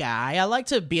kooky guy. I like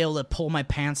to be able to pull my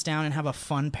pants down and have a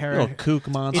fun pair Little of kook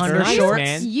monster. undershorts. Shorts,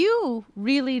 man. You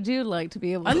really do like to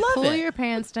be able I to love pull it. your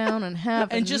pants down and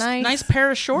have and a just nice, nice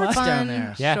pair of shorts fun down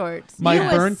there. Yeah. shorts. My You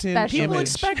burnt-in especially. People image.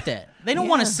 expect it. They don't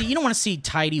want to see. You don't want to see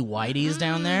tidy whities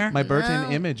down there. My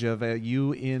burnt-in image of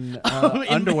you in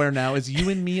underwear now is you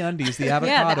in MeUndies, the avocados.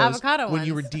 Yeah, the avocado when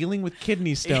you were ones. dealing with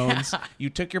kidney stones,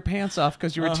 you took your pants off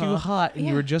because you were too hot, and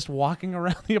you were just walking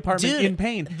around the apartment Dude, in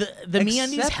pain. the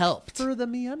MeUndies Except helped. for the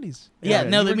MeUndies. Yeah,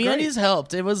 no, you the were great. MeUndies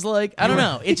helped. It was like I don't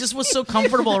know. It just was so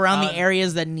comfortable around the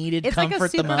areas that needed It's like a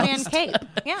comfort the Superman most. cape.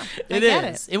 Yeah, I It get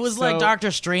is. it. It was like So- Doctor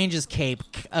Strange's cape,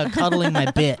 cuddling my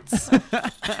bits,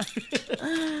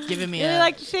 giving me You a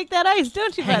like to shake that ice,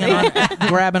 don't you, buddy? hanging on,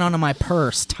 grabbing onto my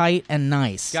purse, tight and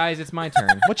nice. Guys, it's my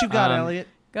turn. What you got, Elliot?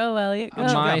 Go, Elliot. Go.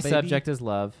 My baby? subject is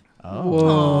love.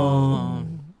 Oh.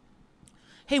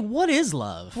 Hey, what is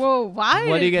love? Whoa, why?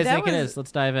 What do you guys that think it was- is?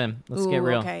 Let's dive in. Let's get Ooh,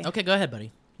 real. Okay. Okay, go ahead,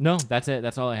 buddy. No, that's it.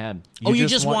 That's all I had. You're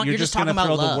just talking gonna about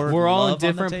throw the love. word We're all in love on the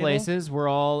different table? places. We're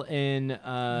all in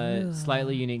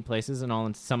slightly unique places,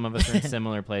 and some of us are in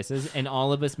similar places, and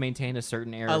all of us maintain a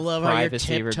certain air I of love how you're privacy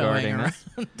tiptoeing regarding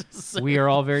this. We are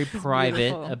all very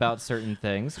private about certain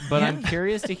things, but I'm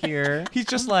curious to hear. He's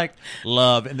just like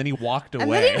love, and then he walked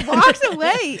away. And then he walks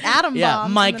away. Atom Yeah,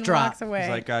 bombs. mic and then drop. Walks away. He's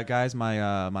like, guys,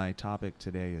 my topic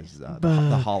today is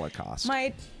the Holocaust.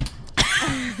 My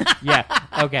Yeah,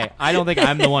 okay. I don't think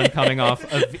I'm the one coming off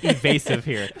evasive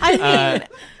here. I mean,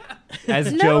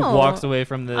 as No. Joe walks away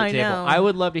from the I table. know. I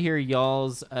would love to hear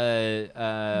y'all's ideas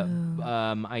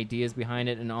behind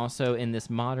it, and also in this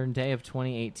modern day of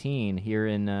 2018, here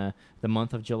in the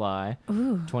month of July,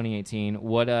 2018.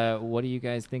 What do you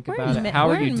guys think We're about in it? May- How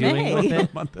are we're you in doing May. with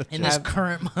it? In this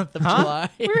current month of Huh? July.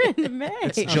 we're in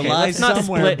May. July Let's not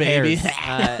somewhere, split baby.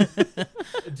 hairs.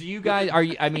 Do you guys?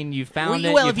 I mean, you found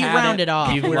it. Well, you've if you had round it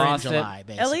off, you've we're lost in July,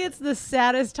 basically. Elliot's the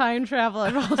saddest time traveler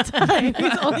of all time.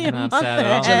 He's only a Not month sad at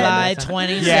all. ahead. July Yeah.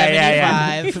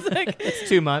 2075. He's like, It's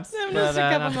 2 months. I'm but, just a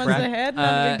not couple to months brag. ahead.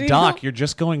 Not a big deal. Doc, you're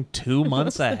just going 2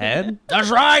 months ahead. That's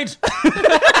right.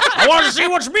 I want to see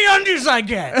which MeUndies I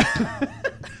get.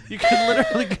 You can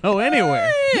literally go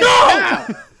anywhere.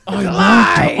 I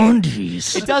want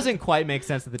undies. It doesn't quite make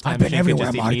sense at the time. I've been You can everywhere,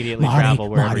 just Marty. immediately travel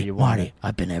wherever you want. Marty,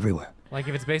 I've been everywhere. Like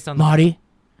if it's based on Marty,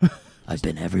 I've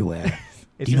been everywhere.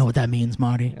 It's Do you know just- what that means,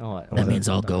 Marty? Oh, what- That what- means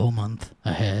I'll go a month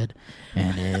ahead,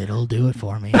 and it'll do it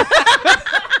for me.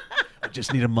 I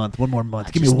just need a month. One more month.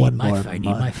 I Give me just one need more I need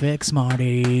month. my fix,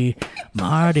 Marty.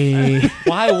 Marty.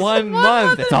 Why 1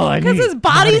 month? That's all I Because need. his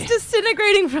body's Marty.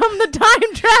 disintegrating from the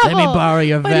time travel. Let me borrow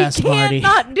your but vest, he can't Marty.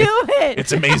 not do it.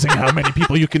 It's amazing how many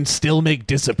people you can still make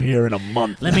disappear in a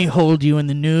month. Let me hold you in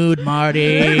the nude,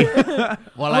 Marty,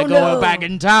 while I Oh, go no. back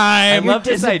in I time. love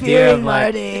this idea of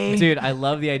like, Marty. dude. I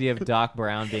love the idea of Doc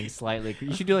Brown being slightly.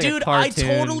 You should do like Dude, a I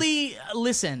cartoon. totally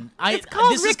listen. It's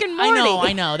called this Rick is, and I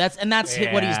Morty. know. That's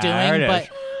what he's Yeah, doing. it But is.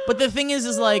 but the thing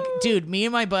is like, dude, me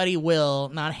and my buddy Will,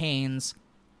 not Haynes,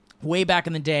 way back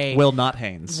in the day. Will not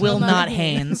Haynes. Will not not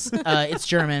Haynes. It's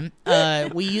German.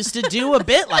 We used to do a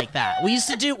bit like that. We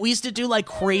used to do like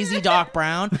crazy Doc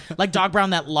Brown, like Doc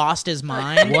Brown that lost his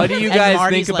mind. What do you And guys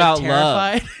Marty's, think like, about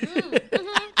love? terrified.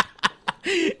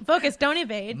 Focus, don't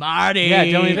evade. Marty. Yeah,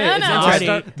 don't evade. No, It's no. interesting.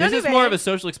 Don't This is evade. more of a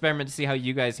social experiment to see how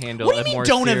you guys handle What do a you mean more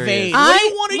don't serious. evade?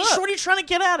 I- What do you want? look. What are you trying to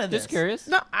get out of this? Just curious.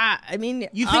 No, I mean,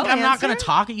 You think I'll I'm not going answer. to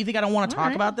talk? You think I don't want to talk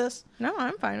right. about this? No,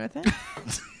 I'm fine with it.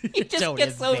 You just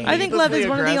get so I think love is needlessly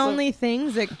one of the aggressive. only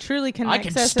things that truly connects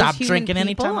can us stop as human drinking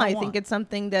people. anytime I I want. think it's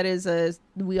something that is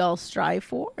we all strive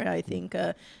for. I think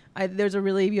there's a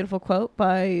really beautiful quote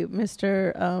by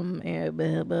Mr.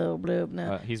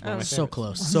 He's one of my So favorites.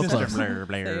 close. So close. Blair,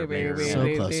 Blair, Blair.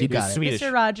 So close. You got it. Swedish.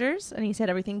 Mr. Rogers, and he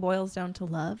said everything boils down to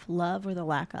love or the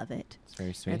lack of it. It's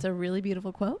very sweet. It's a really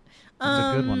beautiful quote.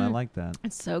 That's a good one. I like that.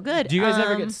 It's so good. Do you guys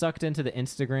ever get sucked into the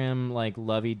Instagram like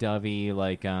lovey-dovey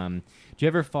like do you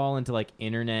ever fall into like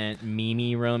internet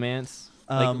meme romance?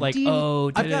 Like Do you-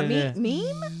 oh I've got da-da-da-da.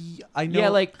 meme? I know. Yeah,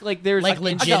 like there's Like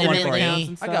like I got one for legitimately- you. accounts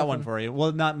and I stuff got one and- for you.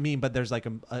 Well, not me, but there's like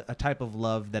a type of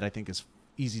love that I think is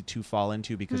easy to fall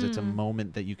into because it's a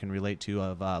moment that you can relate to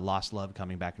of lost love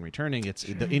coming back and returning. It's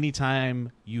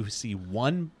anytime you see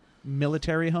one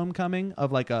military homecoming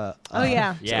of like a Oh,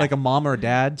 yeah. Yeah. like a mom or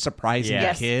dad surprising Yeah. a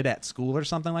Yes. kid at school or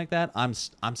something like that. I'm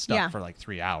stuck Yeah. for like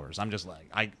 3 hours. I'm just like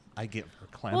I get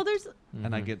verklempt Well, there's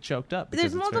and I get choked up. there's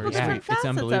because it's multiple very different sweet. It's facets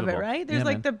of it, unbelievable. right? There's Yeah,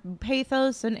 like the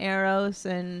pathos and eros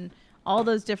and all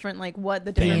those different like what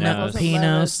the different Pinos. levels of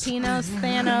love is. Pinos. Pinos,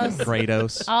 Thanos,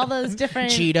 Kratos. all those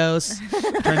different Cheetos.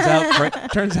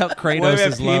 turns out Kratos Wait,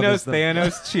 is love. Pinos, Is the,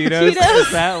 Thanos, Cheetos. Cheetos.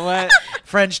 Is that what?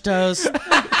 French toast.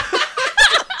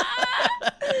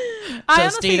 I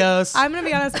honestly- Tostitos. I'm gonna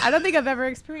be honest. I don't think I've ever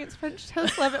experienced French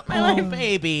toast love in my Oh, life.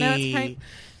 baby. No, it's fine.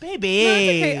 Baby. No,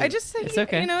 it's okay. I just think It's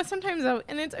okay. you know sometimes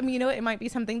and it's I mean you know it might be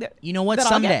something that You know what? that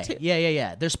I'll Someday. get to.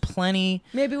 Yeah. There's plenty.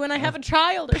 maybe when I have a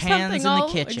child or pans something in the I'll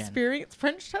kitchen. experience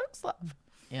French toast love.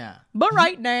 Yeah. But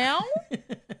right now,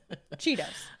 Cheetos.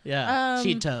 Yeah. Um,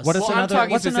 Cheetos. What is Well, I'm another-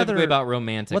 talking what's specifically another- about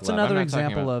romantic What's love. I'm another not talking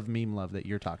example about- of meme love that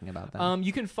you're talking about? Then?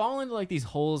 You can fall into like these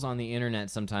holes on the internet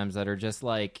sometimes that are just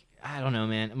like I don't know,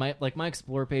 man. My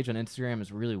explore page on Instagram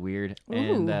is really weird,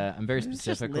 and Ooh. I'm very It's just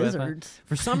specific with it. lizards.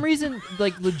 For some reason,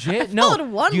 like legit. No, No,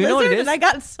 one do you know lizard what it is? and I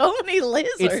got so many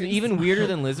lizards. It's even weirder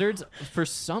than lizards. For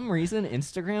some reason,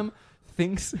 Instagram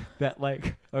thinks that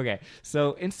like okay,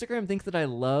 so Instagram thinks that I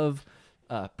love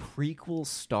prequel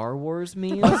Star Wars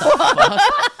memes.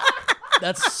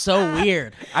 That's so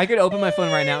weird. I could open my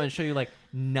phone right now and show you like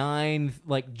 9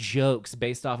 like jokes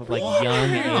based off of like young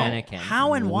Anakin.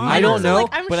 How and why? I don't know,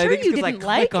 I'm but I sure think you it's didn't because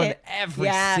I click like on it. every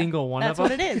Yeah, single one that's of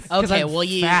them. what it is. 'Cause Okay, I'm well,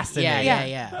 fascinated.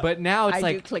 yeah. But now it's I do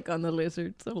like, click on the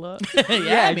lizards a lot.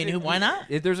 yeah, I mean, why not?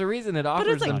 there's a reason it But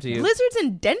offers it's them like to you. lizards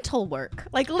in dental work.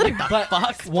 Like literally, But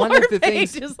Fuck. one of the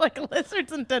things is like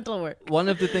lizards in dental work. one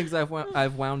of the things I've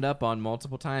wound up on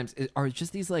multiple times are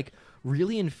just these like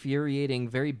really infuriating,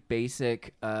 very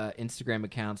basic Instagram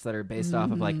accounts that are based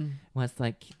off of like what's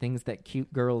like things that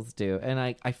cute girls do, and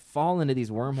I fall into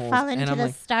these wormholes. Fall into and I'm the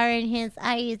like, star in his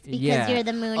eyes because Yeah. you're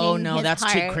the moon. Oh in no, his that's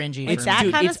heart. too cringy. Like for that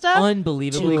me. kind of it's stuff?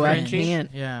 unbelievably Too cringy. cringy.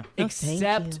 Yeah.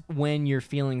 Except when you're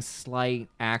feeling slight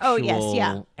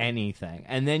actual anything,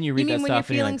 and then you read mean that when stuff you're and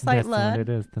feeling you're like, slight that's love? what it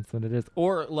is. That's what it is.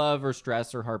 Or love, or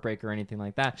stress, or heartbreak, or anything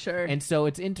like that. Sure. And so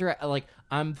it's like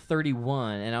I'm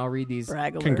 31, and I'll read these.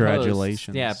 Brag alert.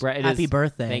 Congratulations. Yeah, it Happy is-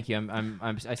 birthday. Thank you.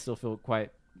 I still feel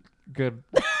quite good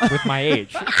with my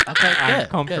age. Okay, I'm good,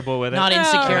 comfortable with it. Not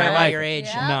insecure Right. about your age.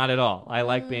 Yeah. Not at all. I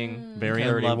like being Very in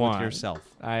 31. love with yourself.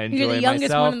 I enjoy You're the youngest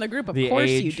myself, one in the group. Of the course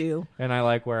age, you do. and I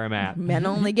like where I'm at. Men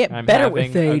only get I'm better having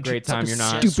with age. a great time. You're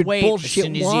not. Just wait. bullshit As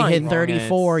soon as you wine. hit Wrong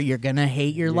 34, answer. you're gonna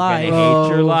hate your You're life. gonna hate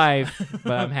your Oh. life,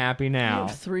 but I'm happy You now.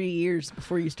 have 3 years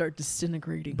before you start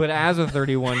disintegrating. But as a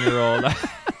 31-year-old,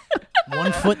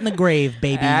 1 foot in the grave,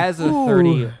 baby. as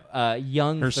a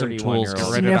young Here's some tools. Get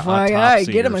 31-year-old, ready to FYI,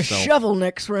 autopsy get him yourself. a shovel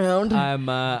next round. I'm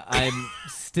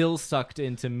still sucked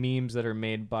into memes that are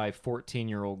made by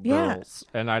 14-year-old Yeah. girls,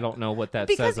 and I don't know what that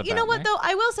Because says about you know what me. though,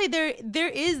 I will say there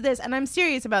is this, and I'm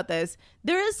serious about this.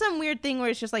 There is some weird thing where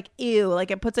it's just like ew,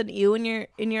 like it puts an ew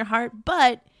in your heart.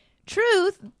 But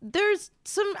truth, there's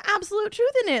some absolute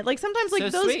truth in it. Like sometimes,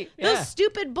 like So sweet, yeah. those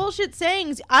stupid bullshit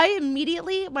sayings, I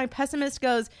immediately my pessimist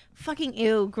goes fucking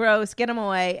ew, gross, get him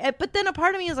away. But then a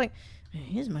part of me is like,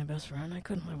 he's my best friend. I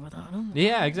couldn't live without him.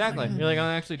 Yeah, exactly. You're like, oh,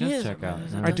 actually, He does is check out.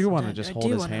 amazing. I do want to I just do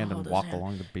hold his wanna hand hold and his walk hand.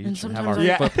 along the And beach and have sometimes our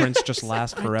Yeah. footprints just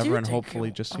last I forever do and take hopefully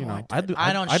you. just, Oh, you know, I did.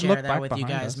 I don't I'd share look that back with you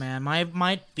behind guys, us. man.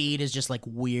 My feed is just like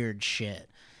weird shit.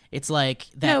 It's like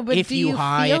that No, but if do you you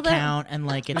high feel that- account and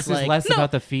like it's This like is less No,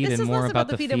 about the feed this and is more less about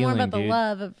the feed feeling, and more about dude. the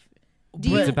love of.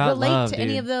 Do It's you about relate love, to any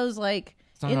dude. of those like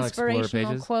not about Explorer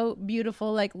inspirational pages. quote,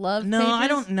 beautiful like love? no, pages? I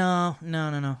don't. No.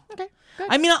 Okay, good.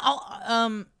 I mean,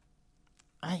 I'll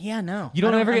yeah, no. You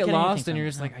don't I ever I get anything lost, from and you're it,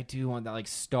 just no. like, I do want that, like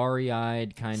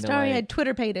starry-eyed kind of Sorry, I like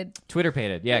Twitter-pated.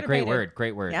 Twitter-pated. Yeah, great Twitter-pated. word,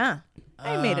 great word. Yeah,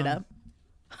 I made it up.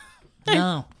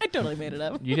 No. I totally made it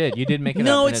up. You did make it up.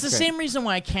 No, and it's the great. same reason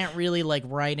why I can't really like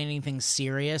write anything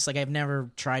serious. Like I've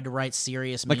never tried to write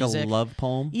serious like music. a love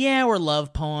poem. Yeah, or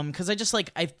love poem because I just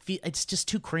like I feel it's just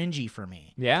too cringy for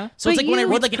me. Yeah. So it's But like when I you-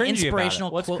 read What's like an cringy about it?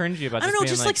 inspirational What's quote. cringy about I don't just know, it being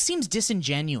just like- like seems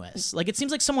disingenuous. Like it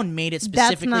seems like someone made it That's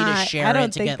specifically not. to share I don't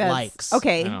it to think get that's likes.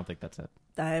 okay. I don't think that's it.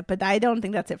 But I don't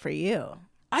think that's it for you.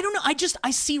 I don't know.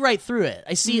 I see right through it.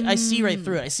 I see right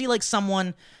through it. I see like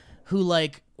someone who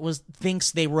like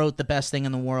thinks they wrote the best thing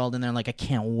in the world and they're like, I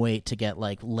can't wait to get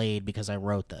like laid because I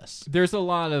wrote this. There's a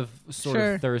lot of sort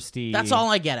Sure. of thirsty. That's all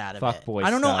I get out of it. Fuckboy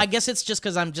I don't know. stuff. I guess it's just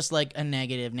because I'm just like a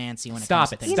negative Nancy when it Stop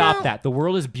comes it! to things. Stop know- that! The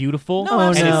world is beautiful, No,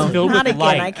 and no. it's filled Not with again.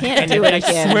 light. I can't and do I it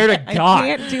again. swear to I God,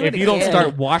 can't do if it you don't again.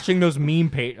 start watching those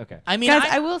meme page, okay. I mean, Guys,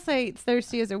 I will say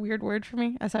thirsty is a weird word for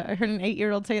me. I heard an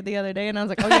 8-year-old say it the other day, and I was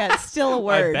like, oh yeah, it's still a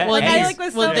word. bet. Like Well, I it like was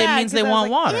means- so well, that mad means they 'cause I was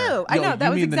want like, water. Ew. I Yo, know that you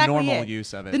was mean exactly the normal it.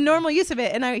 use of it. The normal use of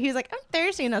it, and he was like, I'm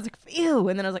thirsty, and I was like, ew,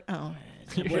 and then I was like, oh,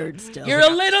 it's a word still. you're a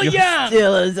little young.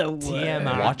 Still is a word.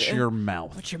 TMI. Watch your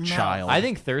mouth, Watch your mouth. child. I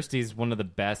think thirsty is one of the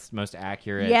best, most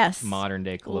accurate Yes. modern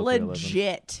day colloquialisms.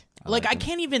 Legit. Like I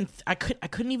can't even I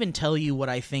couldn't even tell you what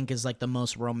I think is like the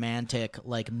most romantic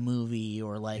like movie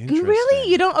or like Interesting. Really?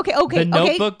 You don't? Okay. The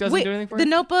Notebook doesn't Wait, do anything for The you?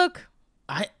 Notebook.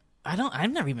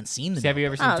 I've never even seen the Have you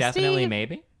ever seen Oh, Definitely Steve.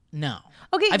 Maybe? No.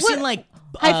 Okay. I've what- seen like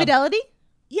High Fidelity.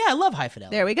 Yeah, I love High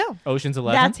Fidelity. There we go. Ocean's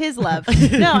 11? That's his love.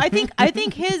 No, I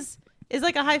think his is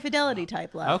like a High Fidelity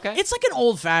type love. Okay. It's like an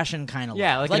old fashioned kind of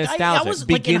Yeah, love. like a I nostalgic. was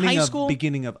like in high school.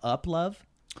 Beginning of Up Love.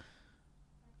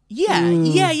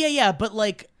 Yeah. But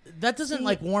like that doesn't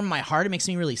like warm my heart. It makes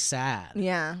me really sad.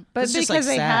 Yeah, but It's because just, like,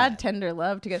 they sad. had tender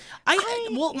love together.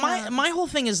 My whole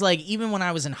thing is like even when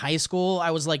I was in high school,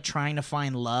 I was like trying to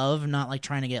find love, not like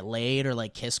trying to get laid or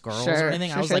like kiss girls or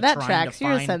anything. I was like that trying tracks. to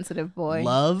You're a find sensitive boy.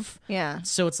 love. Yeah.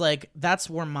 So it's like that's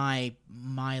where my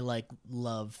like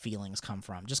love feelings come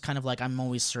from. Just kind of like I'm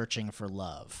always searching for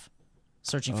love.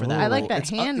 Searching for that. I like that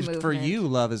It's hand For movement. you,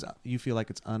 love is you feel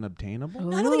like it's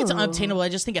unobtainable. I don't think it's Ooh. unobtainable. I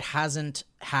just think it hasn't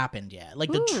happened yet.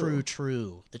 Like the true.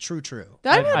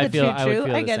 I I read the feel- I would true.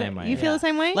 feel I the get same it. way, You feel yeah. the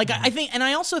same way? Like I think, and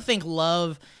I also think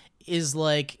love is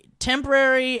like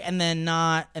temporary and then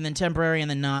not, and then temporary and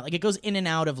then not. Like it goes in and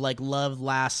out of like love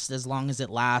lasts as long as it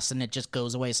lasts, and it just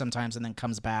goes away sometimes and then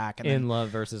comes back. And in love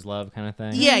versus love kind of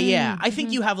thing. Yeah. I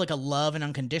think you have like a love and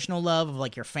unconditional love of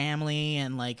like your family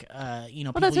and like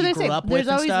people that's what you they grew say. up with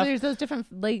and stuff. There's those different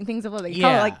like things of love. They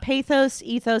call it like pathos,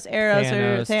 ethos, eros,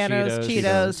 or Thanos,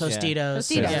 Cheetos,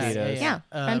 Tostitos. Yeah.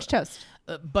 French toast.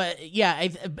 But yeah,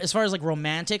 as far as like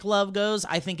romantic love goes,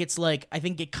 I think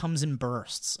it comes in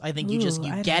bursts. I think you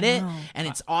get it and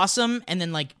it's awesome, and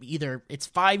then like either it's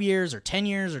 5 years or 10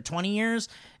 years or 20 years,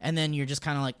 and then you're just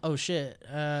kind of like, oh shit.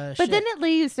 But then it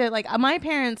leads to like my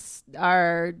parents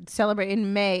are celebrating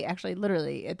in May. Actually,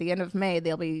 literally at the end of May,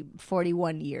 they'll be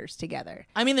 41 years together.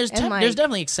 I mean, there's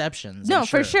definitely exceptions. No,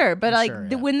 for sure. But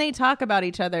when they talk about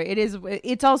each other,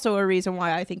 it's also a reason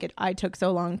why I think I took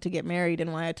so long to get married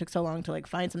and why I took so long to like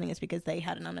find something, is because they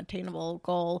had an unattainable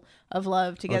goal of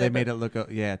love together. They made it look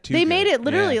made it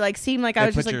literally like seem like I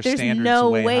was just like, there's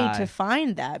no way to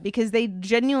find that, because they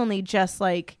genuinely just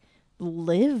like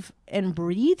live and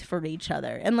breathe for each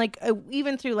other, and like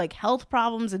even through like health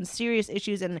problems and serious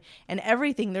issues and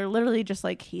everything, they're literally just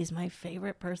like, he's my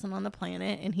favorite person on the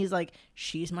planet, and he's like,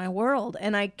 she's my world,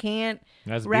 and I can't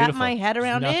wrap my head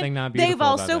around it. They've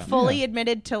also fully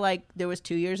admitted to like there was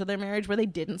 2 years of their marriage where they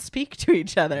didn't speak to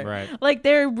each other. Right. Like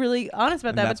they're really honest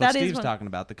about that. That's but what that Steve's is talking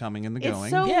about, the coming and the going.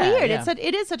 It's so weird. Yeah.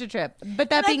 It is such a trip. But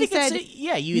that being said,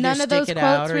 you either none of those stick it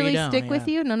quotes out or really you don't, stick with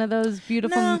you. None of those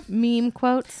beautiful meme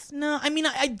quotes. No, I mean,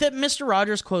 the Mr.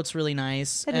 Rogers quote's really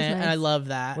nice, and I love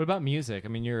that. What about music? I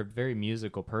mean, you're a very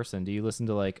musical person. Do you listen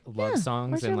to like love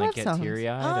songs and like get teary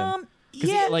eyed?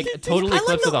 Yeah, like totally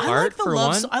flips to the heart for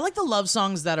one. I like the love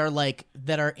songs that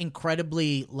are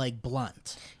incredibly like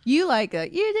blunt. You like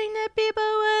it? You think that people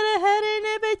would have had an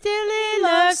opportunity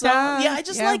love song? Yeah, I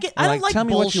just like it. I don't like tell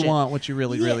me bullshit. what you want, what you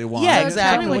really want. Yeah,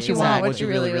 exactly. Tell me what you want, what you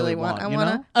really want. I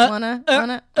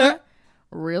wanna.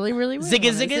 Really,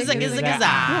 zigga zigga zigga zigga za.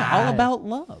 Yeah, all about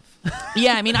love.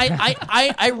 Yeah, I mean,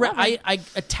 I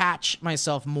attach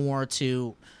myself more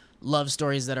to love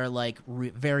stories that are like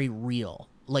very real,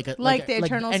 like the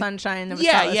Eternal Sunshine. Of a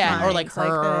yeah, Spotless yeah, Mind. or like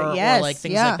Her, or like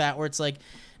things like that, where it's like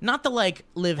not the like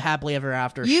live happily ever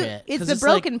after shit. It's the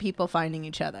broken people finding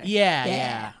each other.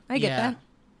 Yeah. I get that.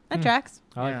 That tracks.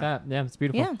 I like that. Yeah, it's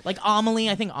beautiful. Yeah. Like Amelie,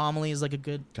 I think Amelie is like a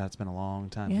good. God, it's been a long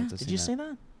time. Yeah. Since Did you say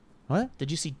that? What?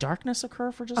 Did you see darkness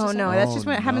occur for just a Oh second? no, that's just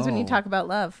what happens when you talk about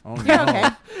love. Oh no. Okay.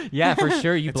 Yeah, for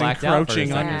sure. You It's blacked out for a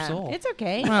encroaching on second. your soul. It's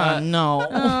okay. Oh no.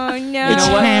 Oh no. It's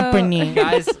happening.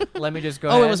 Guys, let me just go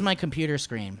ahead. Oh, it was my computer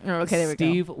screen. Oh, okay, there we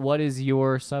Steve, go. what is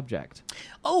your subject?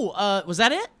 Oh, was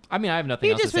that it? I mean, I have nothing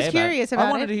He else just to say was about it. curious about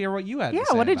I wanted it. to hear what you had to say.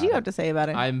 Yeah, what did you about have to say about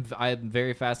it? I'm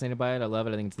very fascinated by it. I love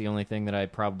it. I think it's the only thing that I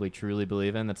probably truly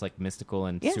believe in that's like mystical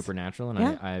and supernatural,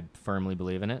 and I firmly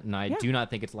believe in it. And I do not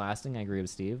think it's lasting. I agree with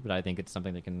Steve, but I think it's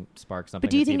something that can spark something.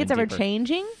 But do you think it's ever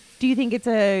changing? Do you think it's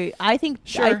I think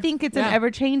it's an ever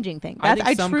changing thing.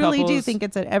 I truly do think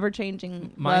it's an ever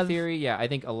changing. My theory, I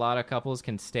think a lot of couples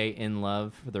can stay in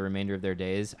love for the remainder of their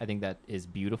days. I think that is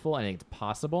beautiful. I think it's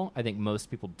possible. I think most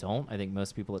people don't. I think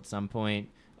most people at some point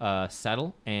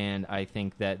settle, and I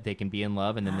think that they can be in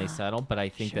love and then they settle. But I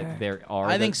think that there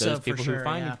are those people who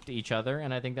find each other,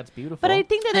 and I think that's beautiful. But I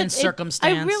think that and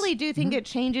circumstance. I really do think it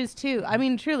changes too. I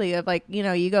mean, truly, of like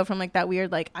you go from like that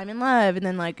weird like I'm in love, and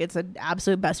then like it's an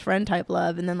absolute best friend type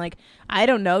love, and then like I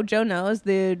don't know, Joe knows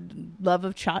the love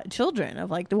of children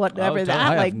of like whatever that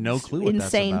I like have no clue what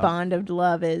insane that's about. bond of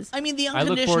love is. I mean, the I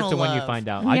unconditional look forward to when you love. find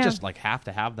out. I just like have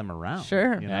to have them around.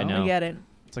 Sure, you know? I know. I get it.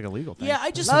 It's like a legal thing. Yeah,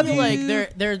 I just Love feel like you.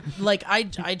 they're like I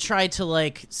try to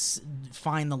like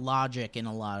find the logic in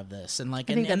a lot of this, and like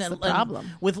I think that's the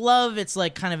problem. With love, it's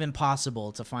like kind of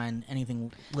impossible to find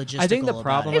anything logistical. I think the about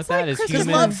problem it. with that is because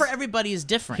humans. love for everybody is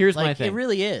different. Here's like, my thing. It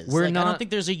really is. We're I not- don't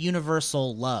think there's a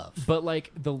universal love. But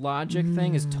like the logic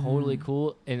thing is totally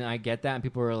cool, and I get that. And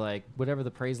people are like, whatever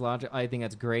the praise logic, I think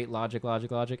that's great. Logic.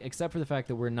 Except for the fact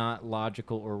that we're not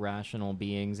logical or rational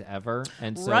beings ever,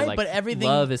 and so Right, like but everything-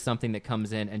 love is something that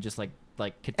comes in and just like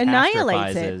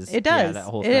Annihilates catastrophizes. it. It does. Yeah, that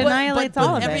whole It thing. annihilates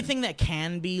all of it. everything that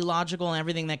can be logical and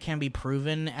everything that can be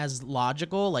proven as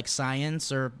logical, like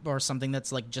science or something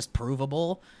that's like just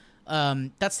provable,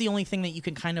 that's the only thing that you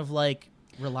can kind of like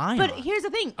rely on. But here's the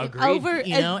thing. Agreed.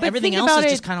 But everything think else about is it,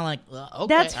 just kind of like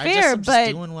okay, that's I'm fair, just but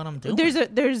doing what I'm doing.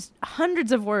 there's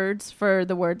hundreds of words for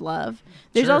the word love.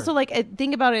 There's Sure. also like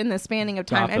think about it in the spanning of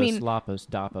time. I mean, Lapos,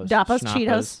 Dapos, Dapos,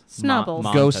 Cheetos,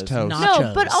 Snobbles. Ghost toast.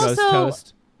 no, but Ghost also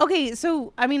toast. Okay,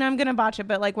 so I mean, I'm gonna botch it,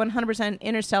 but like 100%,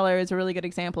 Interstellar is a really good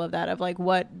example of that. Of like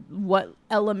what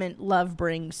element love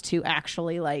brings to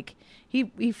actually like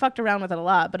he fucked around with it a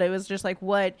lot, but it was just like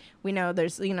what we know.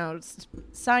 There's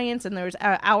science and there's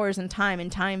hours and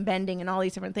time bending and all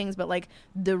these different things, but like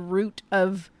the root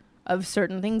of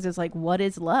certain things is like, what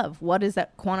is love? What is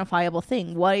that quantifiable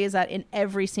thing? What is that in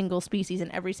every single species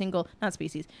and every single not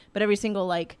species, but every single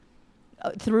like.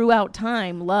 Throughout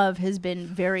time, love has been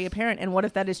very apparent. And what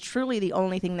if that is truly the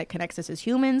only thing that connects us as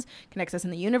humans, connects us in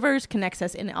the universe, connects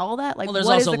us in all that? Like, well, there's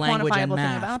what also is the language quantifiable and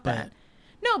math, thing about but... that?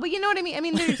 No, but you know what I mean? I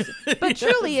mean, there's, but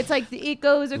truly, it's like it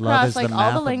goes Love across is like the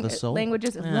all math the, of the soul.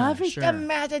 languages. Yeah, Love is sure. the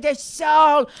math of the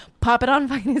soul. Pop it on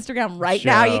fucking Instagram right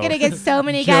now. You're going to get so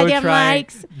many goddamn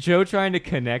likes. Joe trying to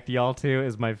connect y'all two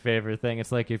is my favorite thing.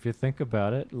 It's like, if you think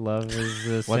about it, love is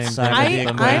the What same side thing.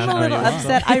 of the I'm a equation little are you on?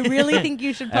 upset. I really think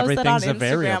you should post that on Everything's a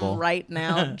variable. Instagram right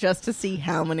now just to see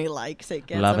how many likes it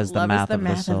gets. Love is the math of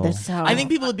the soul. I think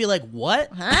people would be like,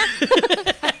 what?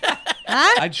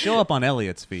 I'd show up on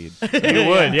Elliot's feed. You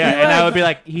would, yeah. And I would be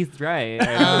like, he's right.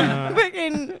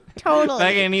 Fucking totally.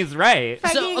 Fucking he's right.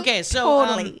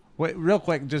 Totally. Wait, real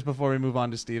quick, just before we move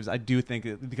on to Steve's, I do think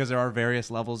because there are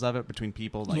various levels of it between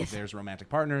people. Like Yes. there's romantic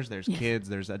partners, there's kids,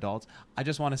 there's adults. I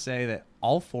just want to say that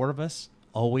all four of us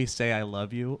always say "I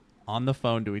love you" on the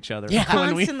phone to each other Yeah.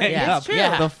 when we Constantly. hang Yeah, up. it's true.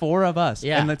 Yeah. The four of us,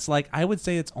 Yeah. and it's like I would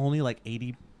say it's only like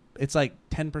 80. It's like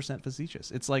 10%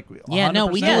 facetious. It's like Yeah, no,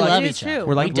 we 100% do like- love It is each other. true.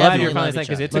 We're like I'm glad definitely you're finally love saying each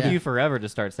because it other. took you forever to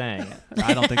start saying it.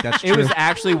 I don't think that's true. It was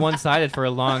actually one-sided for a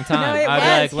long time. No, it I'd be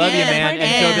was. like, love He you, made a man. point And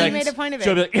of she'll it. be He like, made a point of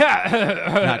she'll be it. like,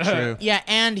 yeah. Not true. Yeah,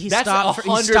 and he That's stopped for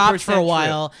 100% a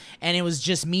while, and it was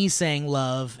just me saying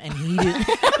love, and he did.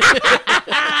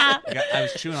 I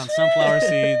was chewing on sunflower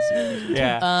seeds.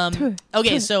 Yeah.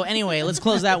 Okay, so anyway, let's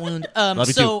close that wound. Love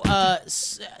you So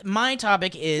my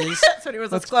topic is That's what it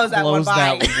was. Let's close that one Close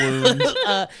by. that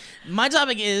wound. my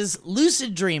topic is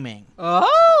lucid dreaming,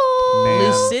 Oh.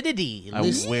 Man. lucidity. I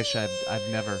wish I've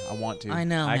never. I want to. I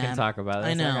know, I man. can talk about it.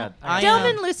 I know. Delve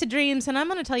in lucid dreams, and I'm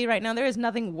going to tell you right now, there is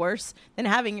nothing worse than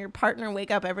having your partner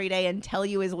wake up every day and tell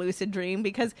you his lucid dream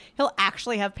because he'll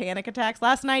actually have panic attacks.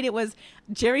 Last night it was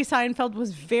Jerry Seinfeld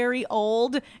was very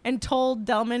old and told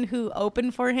Delman, who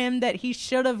opened for him, that he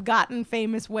should have gotten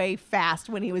famous way fast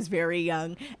when he was very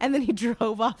young, and then he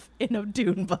drove off in a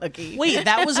dune buggy. Wait,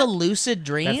 that was a lucid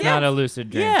dream? That's not a lucid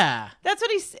dream. Yeah. That's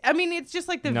what he's. I mean, it's just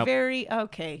like the Nope. very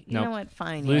okay. You Nope. know what?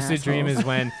 Fine. you Lucid dream assholes. is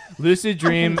when lucid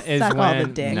dream is Suck all the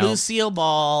when dick. no. Lucille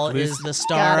Ball is the Got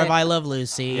star it. of I Love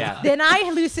Lucy. Yeah. Then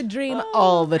I lucid dream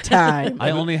all the time.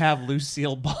 I only have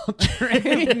Lucille Ball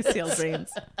dreams. Lucille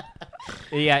dreams.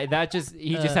 Yeah, that just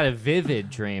he just had a vivid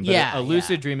dream. But Yeah, a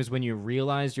lucid yeah. dream is when you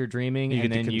realize you're dreaming You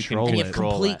and get to then you can control And you it. have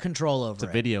control complete it. control over It's a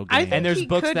it. video I game. think And there's he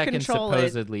books could that can control it.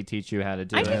 supposedly teach you how to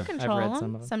do I it. can I've control read him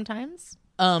some of them. sometimes.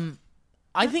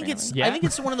 I Not think really. it's Yeah. I think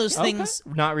it's one of those things.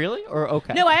 Not really, or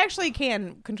okay. No, I actually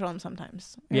can control him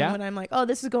sometimes. And Yeah? when I'm like, oh,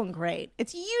 this is going great.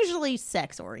 It's usually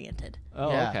sex oriented. Oh,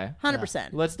 Yeah. okay. 100%.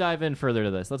 Let's dive in further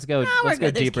to this. Let's go. we're Let's go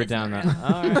good. There's deeper kids down that.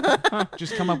 around. All right.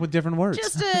 Just come up with different words.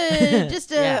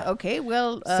 Just Yeah. okay,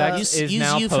 well, Sex is use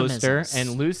now poster, euphemisms.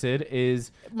 and lucid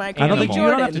is. Michael I don't think B. you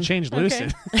don't have Jordan. to change Okay.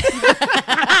 Lucid.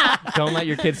 Don't let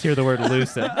your kids hear the word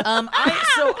lucid.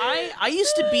 I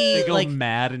used to be They go like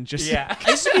mad and just Yeah.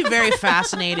 I used to be very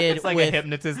fascinated It's like with a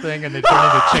hypnotist thing, and they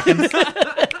turn into chickens.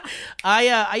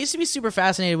 I used to be super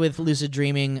fascinated with lucid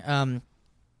dreaming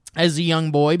as a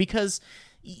young boy because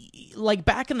like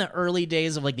back in the early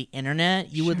days of like the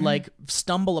internet, you would like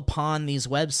stumble upon these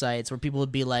websites where people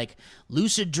would be like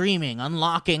lucid dreaming,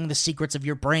 unlocking the secrets of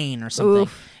your brain or something. And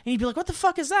you'd be like, what the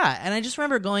fuck is that? And I just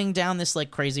remember going down this like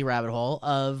crazy rabbit hole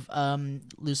of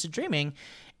lucid dreaming.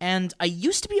 And I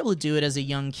used to be able to do it as a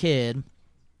young kid,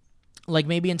 like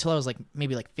maybe until I was like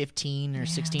maybe like 15 or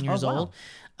 16 years wow.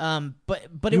 old. But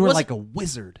it you were wasn't like a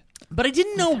wizard. but I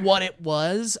didn't know what it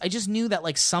was. I just knew that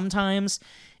like sometimes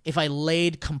if I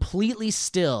laid completely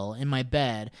still in my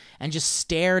bed and just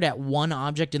stared at one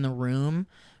object in the room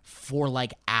for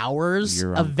like hours,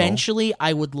 Your uncle? eventually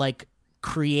I would like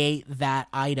create that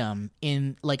item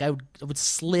in like I would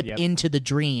slip Yep. into the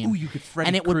dream. Ooh, you could Freddy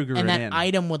and it would Krueger and it that in.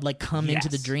 item would like come into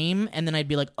the Yes. dream, and then I'd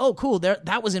be like, oh cool,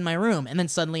 that was in my room, and then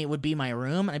suddenly it would be my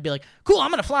room, and I'd be like, cool, I'm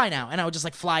gonna fly now, and I would just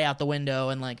like fly out the window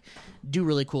and like do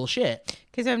really cool shit.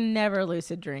 Because I've never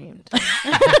lucid dreamed.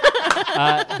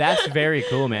 That's very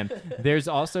cool, man. There's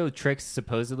also tricks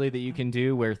supposedly that you can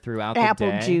do where throughout the day,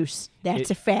 apple juice.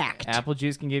 That's a fact. Apple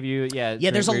juice can give you Yeah,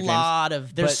 there's a great dreams. lot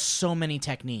of But so many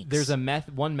techniques. There's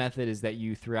one method is that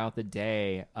you throughout the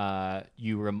day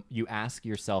you ask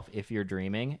yourself if you're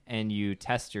dreaming and you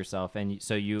test yourself and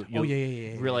you'll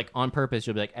you're like on purpose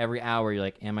you'll be like every hour you're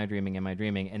like am I dreaming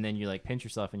and then you like pinch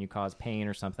yourself and you cause pain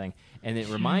or something and it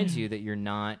reminds you that you're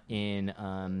not in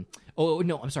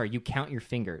you count your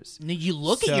fingers. You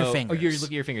look at your fingers. You look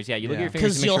at your fingers. Yeah, you look at your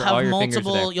fingers because to make sure all your fingers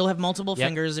are there. you'll have multiple Yep.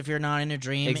 fingers if you're not in a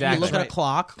dream. Exactly. You look at a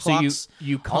clock. So Clocks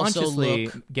you also consciously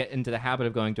look- get into the habit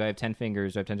of going, do I have 10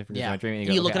 fingers? Do I have 10 fingers? Yeah. Am I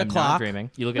dreaming? You look at a I'm clock. Not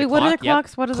dreaming. You look at Wait, a what clock. are the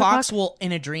clocks? What are the Clocks clocks? will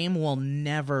in a dream will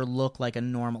never look like a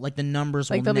normal. Like the numbers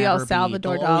Like will they'll be never all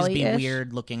Salvador They'll always be Dali-ish?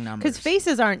 weird looking numbers. Because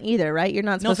faces aren't either, right? You're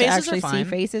not No, supposed to faces are actually see fine.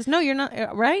 faces. No, you're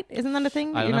not. Right? Isn't that a thing?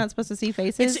 I don't You're know. not supposed to see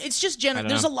faces. It's just general. don't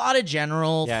There's know. a lot of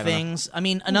general Yeah, I don't know. things. I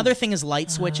mean, another thing is light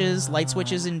switches. Light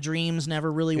switches in dreams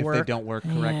never really If work. they don't work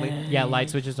correctly. Yeah, light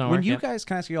switches don't When work. you Yep. guys,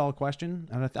 can I ask you all a question?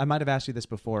 I might have asked you this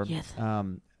before. Yes.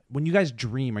 When you guys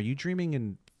dream, are you dreaming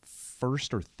in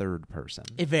first or third person?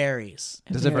 It varies.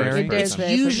 Does it vary? It does It's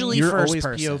vary. usually You're first always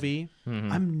person. POV.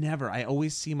 I'm never. I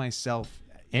always see myself.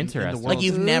 In the Interesting. world. Like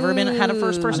you've never been had a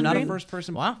first person I'm not dream? a first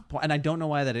person. Wow. And I don't know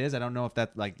why that is. I don't know if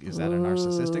that is that a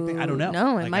narcissistic thing. I don't know.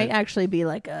 No, it Like, might I- actually be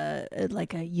like a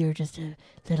You're just a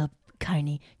little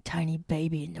tiny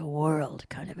baby in the world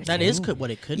kind of a That thing. is what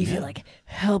it could You be. feel like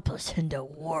helpless in the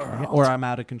world. Or I'm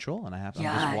out of control and I'm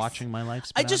Yes. just watching my life I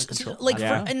spin out of just control. like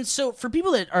Yeah. and so for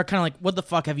people that are kind of like, what the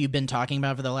fuck have you been talking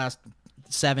about for the last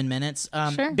 7 minutes?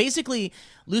 Sure. Basically,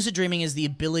 lucid dreaming is the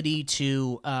ability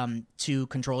to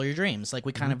control your dreams. Like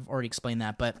we kind of already explained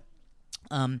that, but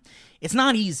it's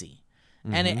not easy,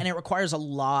 and it requires a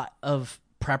lot of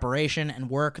preparation and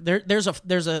work. There's a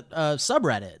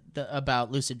subreddit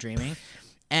about lucid dreaming.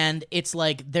 And it's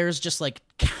like there's just like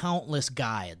countless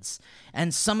guides,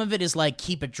 and some of it is like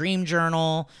keep a dream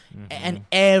journal, and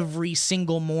every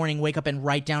single morning wake up and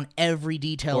write down every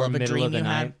detail Or of a middle dream of the you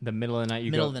night. had. The middle of the night.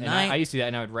 You Middle go. of the and night. I used to do that,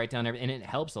 and I would write down everything, and it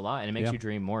helps a lot, and it makes Yeah. you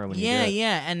dream more when you Yeah, do it.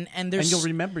 yeah, and there's and you'll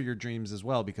remember your dreams as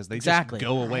well because they Exactly. just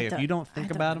go away. I If you don't I think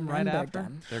don't about them right remember after,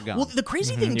 them. they're gone. Well, the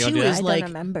crazy thing You don't too do that? is I don't like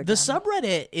remember the them.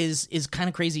 subreddit is kind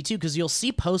of crazy too because you'll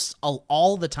see posts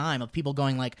all the time of people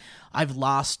going like, "I've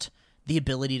lost the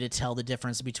ability to tell the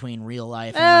difference between real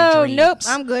life and my Oh dreams." nope,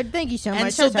 I'm good. Thank you so And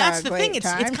much. so Let's have that's a the great thing. It's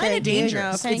time. kind of Thank you.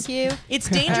 dangerous. No, thank you. It's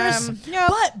dangerous,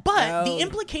 nope. but No. the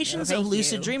implications No, of thank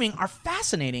lucid you. dreaming are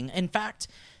fascinating. In fact,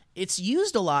 it's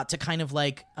used a lot to kind of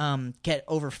like get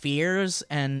over fears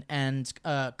and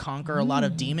conquer a lot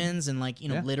of demons and like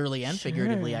Yeah. literally and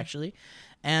figuratively actually.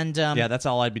 And yeah, that's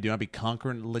all I'd be doing. I'd be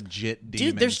conquering legit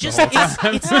demons. dude, there's the just whole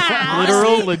time. it's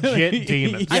Literal legit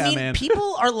demons. I Yeah, mean, man.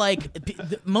 people are like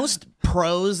most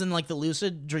pros in like the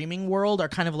lucid dreaming world are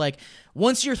kind of like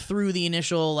once you're through the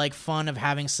initial like fun of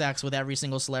having sex with every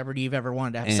single celebrity you've ever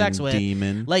wanted to have And sex with,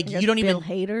 demon. like Yes, you don't Bill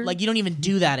even Hader. like you don't even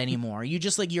do that anymore. You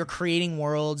just like you're creating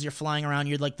worlds, you're flying around,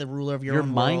 you're like the ruler of your You're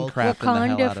own world. Minecrafting the hell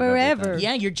Wakanda out of forever. everything.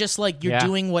 Yeah, you're just like you're Yeah.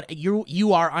 doing what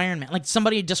you are Iron Man. Like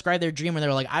somebody described their dream where they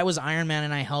were like, I was Iron Man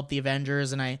and I helped the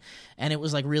Avengers and it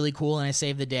was like really cool and I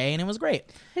saved the day and it was great.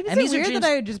 Is And it these are weird dreams.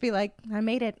 that I would just be like, I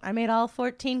made it. I made all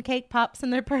 14 cake pops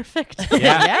and they're perfect.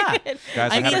 Yeah. Guys, I,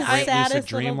 I had mean, a great lucid saddest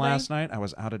dream little last thing. night. I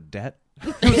was out of debt.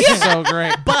 It was so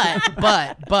great.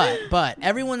 But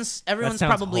everyone's That sounds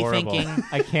probably horrible. thinking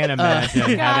I can't imagine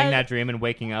having God. that dream and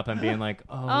waking up and being like,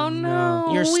 Oh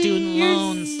no. Your student You're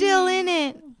loans. still in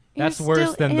it. That's You're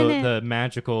worse still than in the, it. the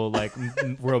magical like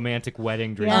romantic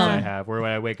wedding dreams Yeah. I have, where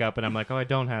when I wake up and I'm like, oh, I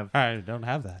don't have. I don't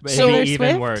have that. But So- it'd be Taylor even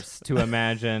Swift? worse to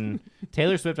imagine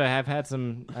Taylor Swift. I've had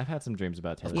some dreams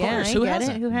about Taylor Yeah, Swift. I Who get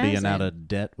hasn't? it. Who has Being it? out of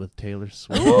debt with Taylor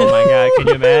Swift. Oh my god, can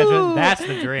you imagine? That's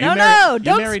the dream. No, you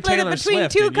don't married split Taylor it between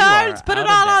Swift two and you are cards. Put it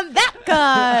out all of on that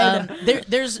card.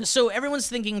 there's so everyone's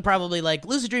thinking probably like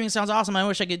lucid dreaming sounds awesome. I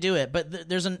wish I could do it, but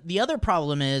the other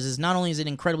problem is not only is it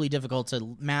incredibly difficult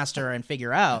to master and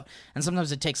figure out, and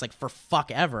sometimes it takes like for fuck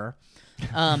ever.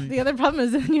 The other problem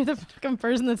is then you're the fucking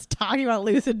person that's talking about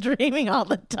lucid dreaming all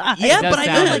the time. Yeah, It does but I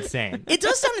sound know like insane. it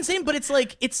does sound insane, but it's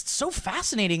like it's so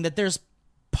fascinating that there's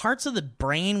parts of the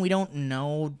brain we don't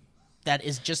know that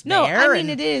is just No, there. I mean,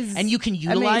 and, it is and you can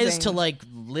utilize amazing. to like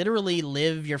literally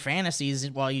live your fantasies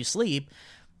while you sleep.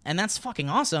 And that's fucking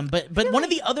awesome. But one of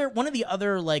the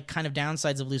other like kind of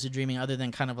downsides of lucid dreaming, other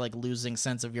than kind of like losing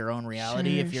sense of your own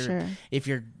reality, if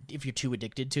you're too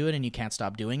addicted to it and you can't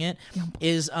stop doing it,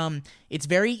 is it's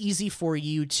very easy for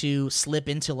you to slip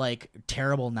into like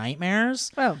terrible nightmares.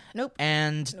 Oh, nope.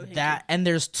 And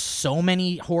there's so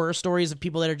many horror stories of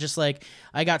people that are just like,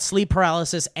 I got sleep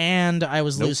paralysis and I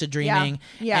was lucid dreaming,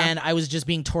 and I was just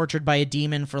being tortured by a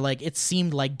demon for like it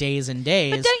seemed like days and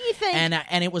days. But don't you think?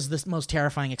 And it was the most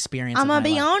terrifying experience. I'm gonna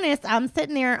be life. honest. I'm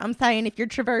sitting there. I'm saying if you're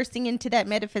traversing into that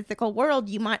metaphysical world,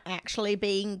 you might actually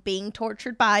being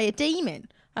tortured by a demon.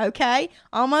 Okay,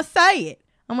 I'm gonna say it.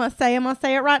 I'm gonna say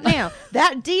it right now.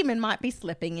 That demon might be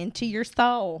slipping into your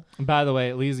soul. By the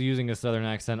way, Lee's using a southern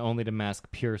accent only to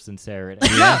mask pure sincerity.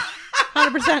 Yeah.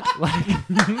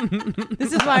 100%.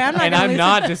 This is why I'm not. And I'm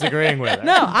not disagreeing with it.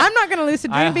 No, I'm not going to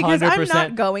lucid dream because I'm 100%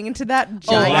 not going into that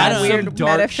giant weird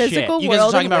metaphysical world. You guys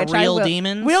are talking about in which I real will-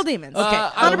 demons? Real demons. Okay,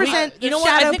 100%. You know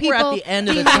what? I think we're at the end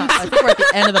of the. I think we're at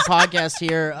the end of the podcast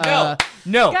here.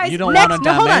 No, Guys, you don't next- want a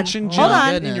no, hold on. dimension Hold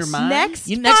on. jump in your mind? Next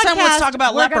time, let's talk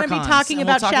about we're leprechauns. We're going to be talking and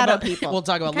about shadow about, people. We'll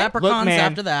talk about Okay? leprechauns Look, man,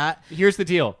 after that. Here's the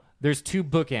deal. There's two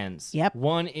bookends. Yep.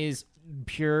 One is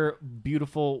pure,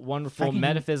 beautiful, wonderful,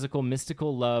 metaphysical,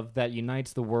 mystical love that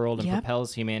unites the world and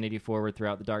propels humanity forward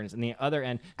throughout the darkness. And the other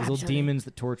end is little demons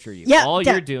that torture you. Yeah, all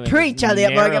you're doing preach, is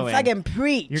Elliot Morgan, narrowing. fucking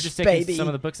preach, You're just taking baby. some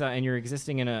of the books out, and you're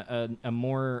existing in a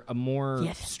more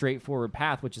straightforward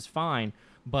path, which is fine.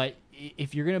 But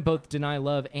if you're going to both deny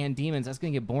love and demons, that's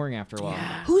going to get boring after a while.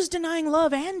 Yeah. Who's denying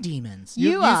love and demons?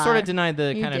 You sort of denied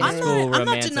the kind of did. mystical romantic. I'm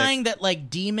not denying that like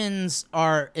demons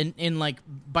are in like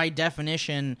by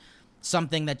definition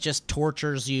something that just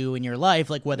tortures you in your life,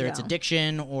 like whether it's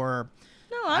addiction or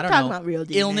No, I I'm don't talking know, about real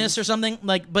demons. illness or something.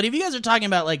 Like, but if you guys are talking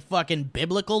about like fucking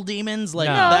biblical demons, like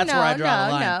No. that's where I draw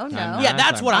the line. No. Yeah,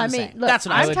 that's what I'm I mean, saying. look, That's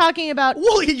what I'm talking about.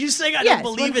 Well, you're saying I Yes,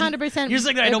 don't believe in. 100% You're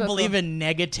saying that I don't biblical. believe in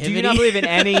negativity. Do you not believe in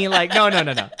any like no?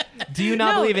 Do you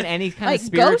not No, believe in any kind like of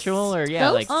spiritual ghosts? or yeah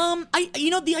Ghosts? like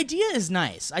the idea is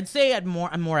nice. I'd say I'm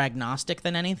more agnostic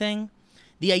than anything.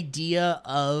 The idea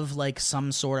of like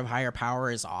some sort of higher power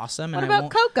is awesome. What and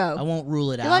about Coco? I won't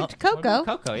rule it You out. liked Coco.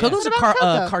 Coco? Yeah. Coco's What a about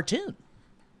Coco? cartoon.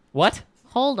 What?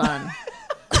 Hold on.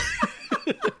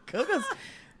 Coco's.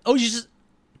 Oh, you just.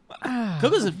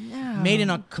 Coco's made in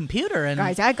a computer and.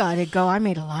 Guys, I gotta go. I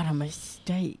made a lot of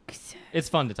mistakes. It's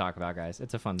fun to talk about, guys.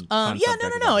 It's a fun. Yeah, subject no.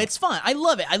 about. It's fun. I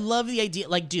love it. I love the idea.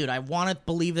 Like, dude, I want to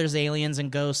believe there's aliens and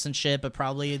ghosts and shit, but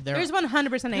probably There's 100%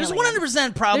 aliens. There's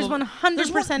 100% probably.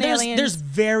 There's 100% aliens. There's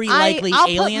very likely I'll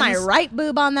aliens. put my right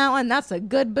boob on that one. That's a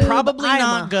good boob. Probably I'm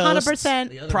not ghosts.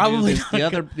 100%. Probably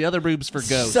the other boobs for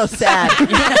ghosts. So sad.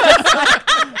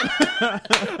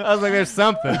 I was like, there's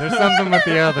something. There's something with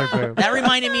the other boob. That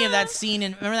reminded me of that scene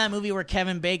in. Remember that movie where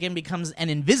Kevin Bacon becomes an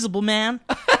invisible man?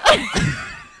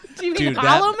 Do you mean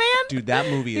Hollow Man? Dude, that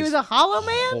movie He is was a Hollow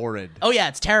Man? horrid. Oh yeah,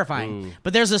 it's terrifying. Ooh.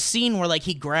 But there's a scene where like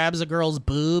he grabs a girl's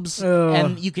boobs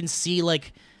and you can see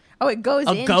like Oh, it goes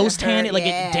a into ghost her, hand. It, like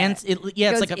yeah. it dents. It, yeah,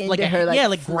 it's Goes like a like into a her, like, yeah,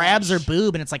 like grabs her flesh.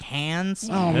 boob and it's like hands.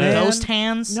 Oh, man. Ghost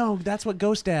hands. No, that's what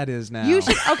Ghost Dad is now. You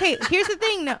should. Okay, here's the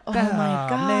thing. No, Oh my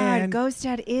God, man. Ghost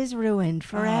Dad is ruined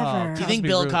forever. Do you think Cosby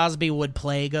Bill ruined- Cosby would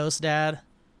play Ghost Dad?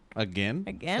 Again?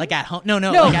 again. Like at home? No,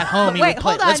 No, like at home. He wait, would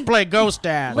play. hold on. Let's play Ghost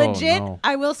Dad. Legit, no.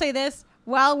 I will say this.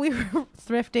 While we were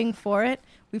thrifting for it,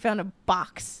 we found a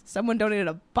box. Someone donated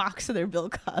a box of their Bill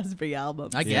Cosby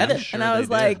albums. I Yeah, get I'm it. sure and I they was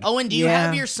did. like, Oh, and do you Yeah.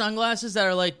 have your sunglasses that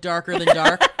are like darker than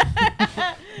dark?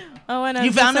 oh, and I'm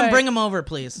You so found them. sorry. Bring them over,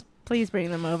 please. Please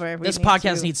bring them over. We This need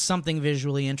podcast to- needs something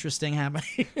visually interesting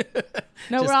happening.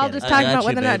 No, just we're all kidding. just I talking got about you,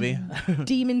 whether or baby. not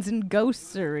demons and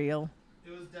ghosts are real. It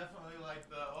was definitely like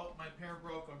my pair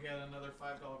broke. I'll get another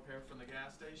 $5 pair from the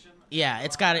gas station. Yeah,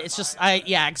 it's got it. It's just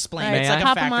explain. All right, It's so like a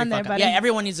pop 'em factory on there, fuck up. buddy. Yeah,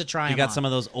 everyone needs to try You them got some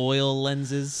of those oil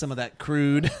lenses, some of that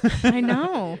crude. I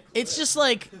know. It's just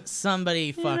like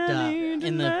somebody fucked up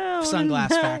in the know, sunglass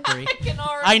no. factory.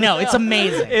 I know, it's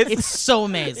amazing. It's so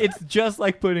amazing. It's just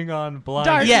like putting on blind.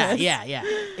 Dark. yeah.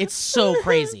 It's so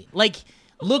crazy. Like,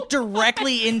 look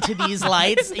directly into these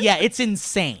lights. Yeah, it's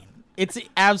insane. It's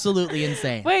absolutely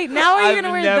insane. Wait, now are you I've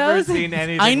gonna wear never those? seen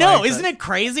anything. I know, like isn't that. it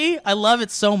crazy? I love it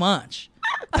so much.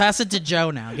 Pass it to Joe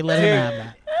now. You let him have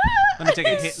that. Let me take a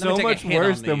hit. It's let me so take a much hit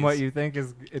worse on than what these. you think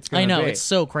it's going I to know, be. it's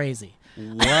so crazy.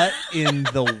 What in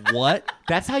the what?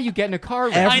 That's how you get in a car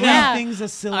wreck. I know. Everything's a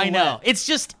silhouette. I know. It's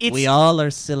just, We all are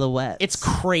silhouettes. it's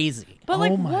crazy. But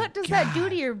like, Oh my what does that do God.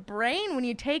 to your brain when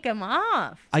you take them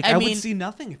off? I mean- would see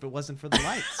nothing if it wasn't for the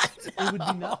lights. It would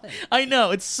be nothing. I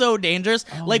know, it's so dangerous.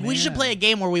 Oh, like, we should man. play a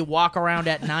game where we walk around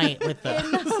at night with the...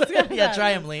 Yeah,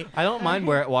 try them, Lee. I don't mind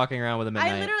walking around with them at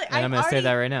night. And I'm going to say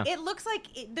that right now. It looks like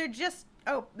they're just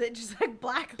like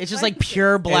black. It's just like lenses.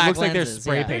 pure black It looks like they're lenses,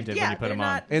 spray yeah. painted when you put they're them on.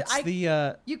 not- It's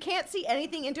You can't see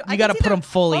anything into. You gotta put them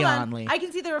fully on, Lee. I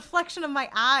can see the reflection of my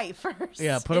eye first.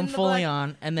 Yeah, put them in the fully black-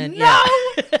 on, and then No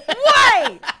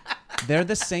way! they're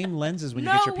the same lenses when you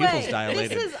No get your pupils way.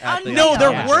 dilated. This is at the unreal. No,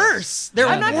 they're Yeah. worse. They're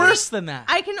I'm not worse kidding. than that.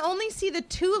 I can only see the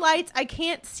two lights. I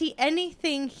can't see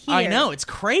anything here. I know, it's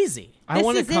crazy. I This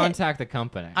want is to it. contact the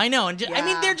company. I know, and I mean,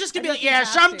 Yeah. they're just gonna be I like, think yeah, you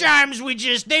have to.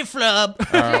 sometimes they flub.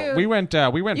 Dude. we went.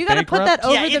 You got to put that bankrupt.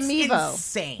 over Yeah, the it's Mevo.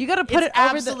 insane. You got to put It's it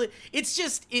over absolute- It's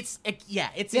just, it's Yeah,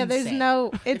 insane. there's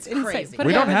no. It's insane. crazy. Put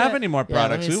We it don't over have the- any more Yeah, let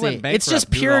products. me We went see. bankrupt. It's just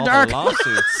due to pure all the dark.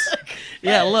 lawsuits.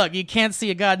 Yeah, look, you can't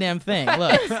see a goddamn thing.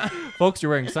 Look, Folks,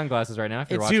 you're wearing sunglasses right now if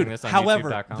you're watching Dude, this on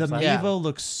however, youtube.com. the slash- Yeah. Mevo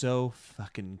looks so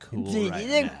fucking cool Dude, right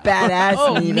you look now. badass,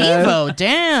 oh, Mevo. Mevo,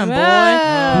 damn boy,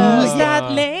 Whoa. who's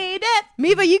that lady?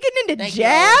 Mevo, you getting into Thank you.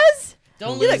 jazz?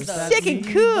 Don't You lose look those. sick and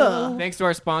cool. Thanks to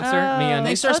our sponsor, Oh. MeUndies.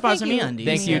 Thanks to our Oh, sponsor, thank you. MeUndies.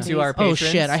 Thank you to our Oh patrons.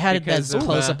 shit, I had it because as of,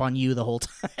 close up on you the whole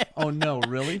time. Oh no,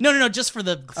 really? No, just for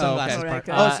the Oh, sunglasses okay.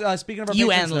 part. Speaking of our you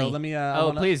patrons, and though, Lee. let me.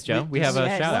 please, Joe. We have a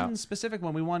just shout one out. specific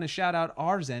one. We want to shout out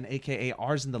Arzen, aka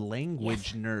Arzen the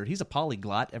language nerd. He's a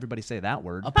polyglot. Everybody say that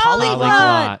word. A polyglot.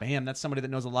 Polyglot. Bam, that's somebody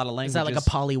that knows a lot of languages. Is that like a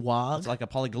polywog? It's like a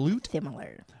polyglot.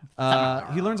 Similar.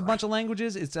 He learns a bunch of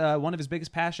languages. It's one of his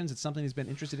biggest passions. It's something he's been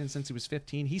interested in since he was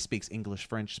 15. He speaks English,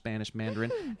 French, Spanish,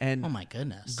 Mandarin, and Oh my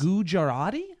goodness.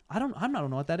 Gujarati. I don't know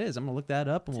what that is. I'm gonna look that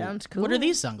up. And Sounds cool. What are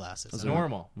these sunglasses? It's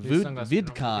normal. Vid- These sunglasses are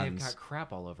normal. VidCons. They've got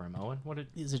crap all over them, Owen. What did...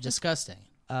 These are disgusting.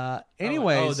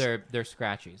 Anyways, they're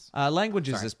scratchies. language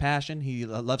is Sorry. his passion. He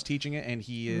loves teaching it, and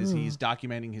he's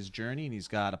documenting his journey. And he's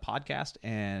got a podcast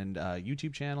and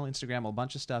YouTube channel, Instagram, a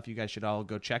bunch of stuff. You guys should all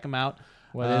go check him out.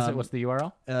 What is it? What's the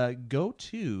URL? Go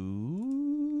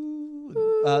to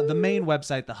the main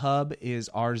website. The hub is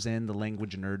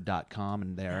arzenthelanguagenerd.com,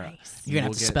 and there You're gonna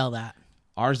have to spell that.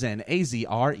 Arzen, AZRENTHE,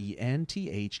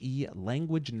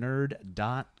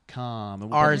 languagenerd.com.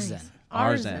 And Arzen.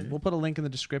 Arzen. We'll put a link in the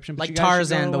description. But Like you guys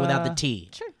should Tarzan, go, but without the T.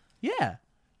 Yeah.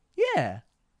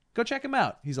 Go check him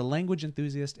out. He's a language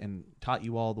enthusiast and taught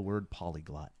you all the word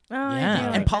polyglot. Oh, I Yeah. do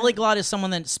And like polyglot is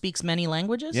someone that speaks many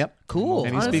languages? Yep. Cool.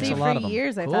 And he that. speaks Honestly, a lot for of them.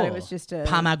 years, I thought it was just a.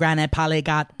 Pomegranate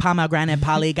polygot.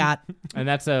 And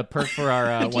that's a perk for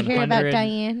our Did you hear about 100.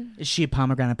 Diane? Is she a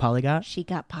pomegranate polygot? She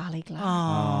got polyglot.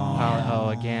 Oh,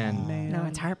 again. No,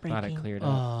 it's Thought it heartbreaking. clered up.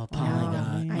 Oh,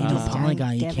 polygot. I just polygot,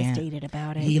 I'm you can't. devastated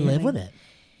about it. You live really. with it.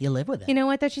 You live with it. You know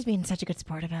what, though? She's being such a good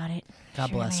sport about it. God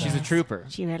She bless really She's a is. trooper.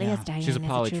 She really is, Diane. She's a is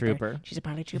polytrooper. She's a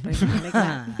polytrooper. She's really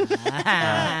glad.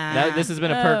 This has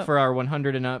been a perk for our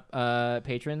 100 and up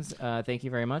patrons. Thank you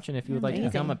very much. And if you would like to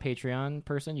Amazing. become a Patreon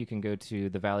person, you can go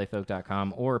to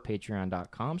thevalleyfolk.com or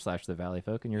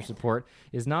patreon.com/thevalleyfolk. And your support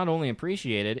is not only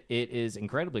appreciated, it is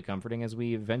incredibly comforting as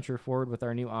we venture forward with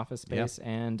our new office space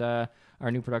and our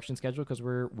new production schedule because we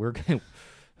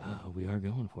are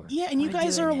going for it. Yeah, and you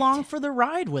guys are along for the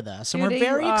ride with us, and Dude, we're you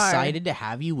very are. excited to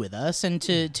have you with us and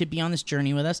to be on this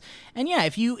journey with us. And yeah,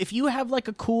 if you have like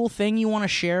a cool thing you want to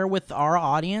share with our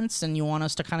audience and you want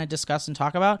us to kind of discuss and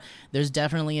talk about, there's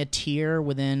definitely a tier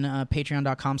within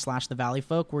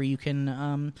patreon.com/thevalleyfolk where you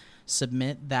can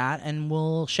submit that, and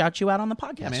we'll shout you out on the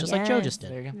podcast, just like Joe just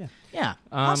did. There you go. Yeah,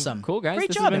 awesome, Cool, guys. Great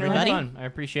This job, has been everybody. really fun. I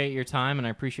appreciate your time and I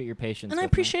appreciate your patience. And I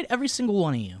with me. appreciate every single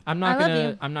one of you. I'm I not love gonna.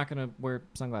 you. I'm not gonna wear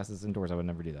sunglasses indoors. I would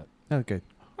never do that. Okay.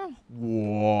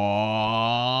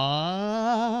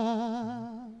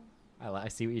 I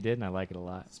see what you did, and I like it a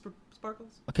lot.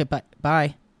 Sparkles. Okay,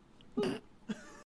 bye.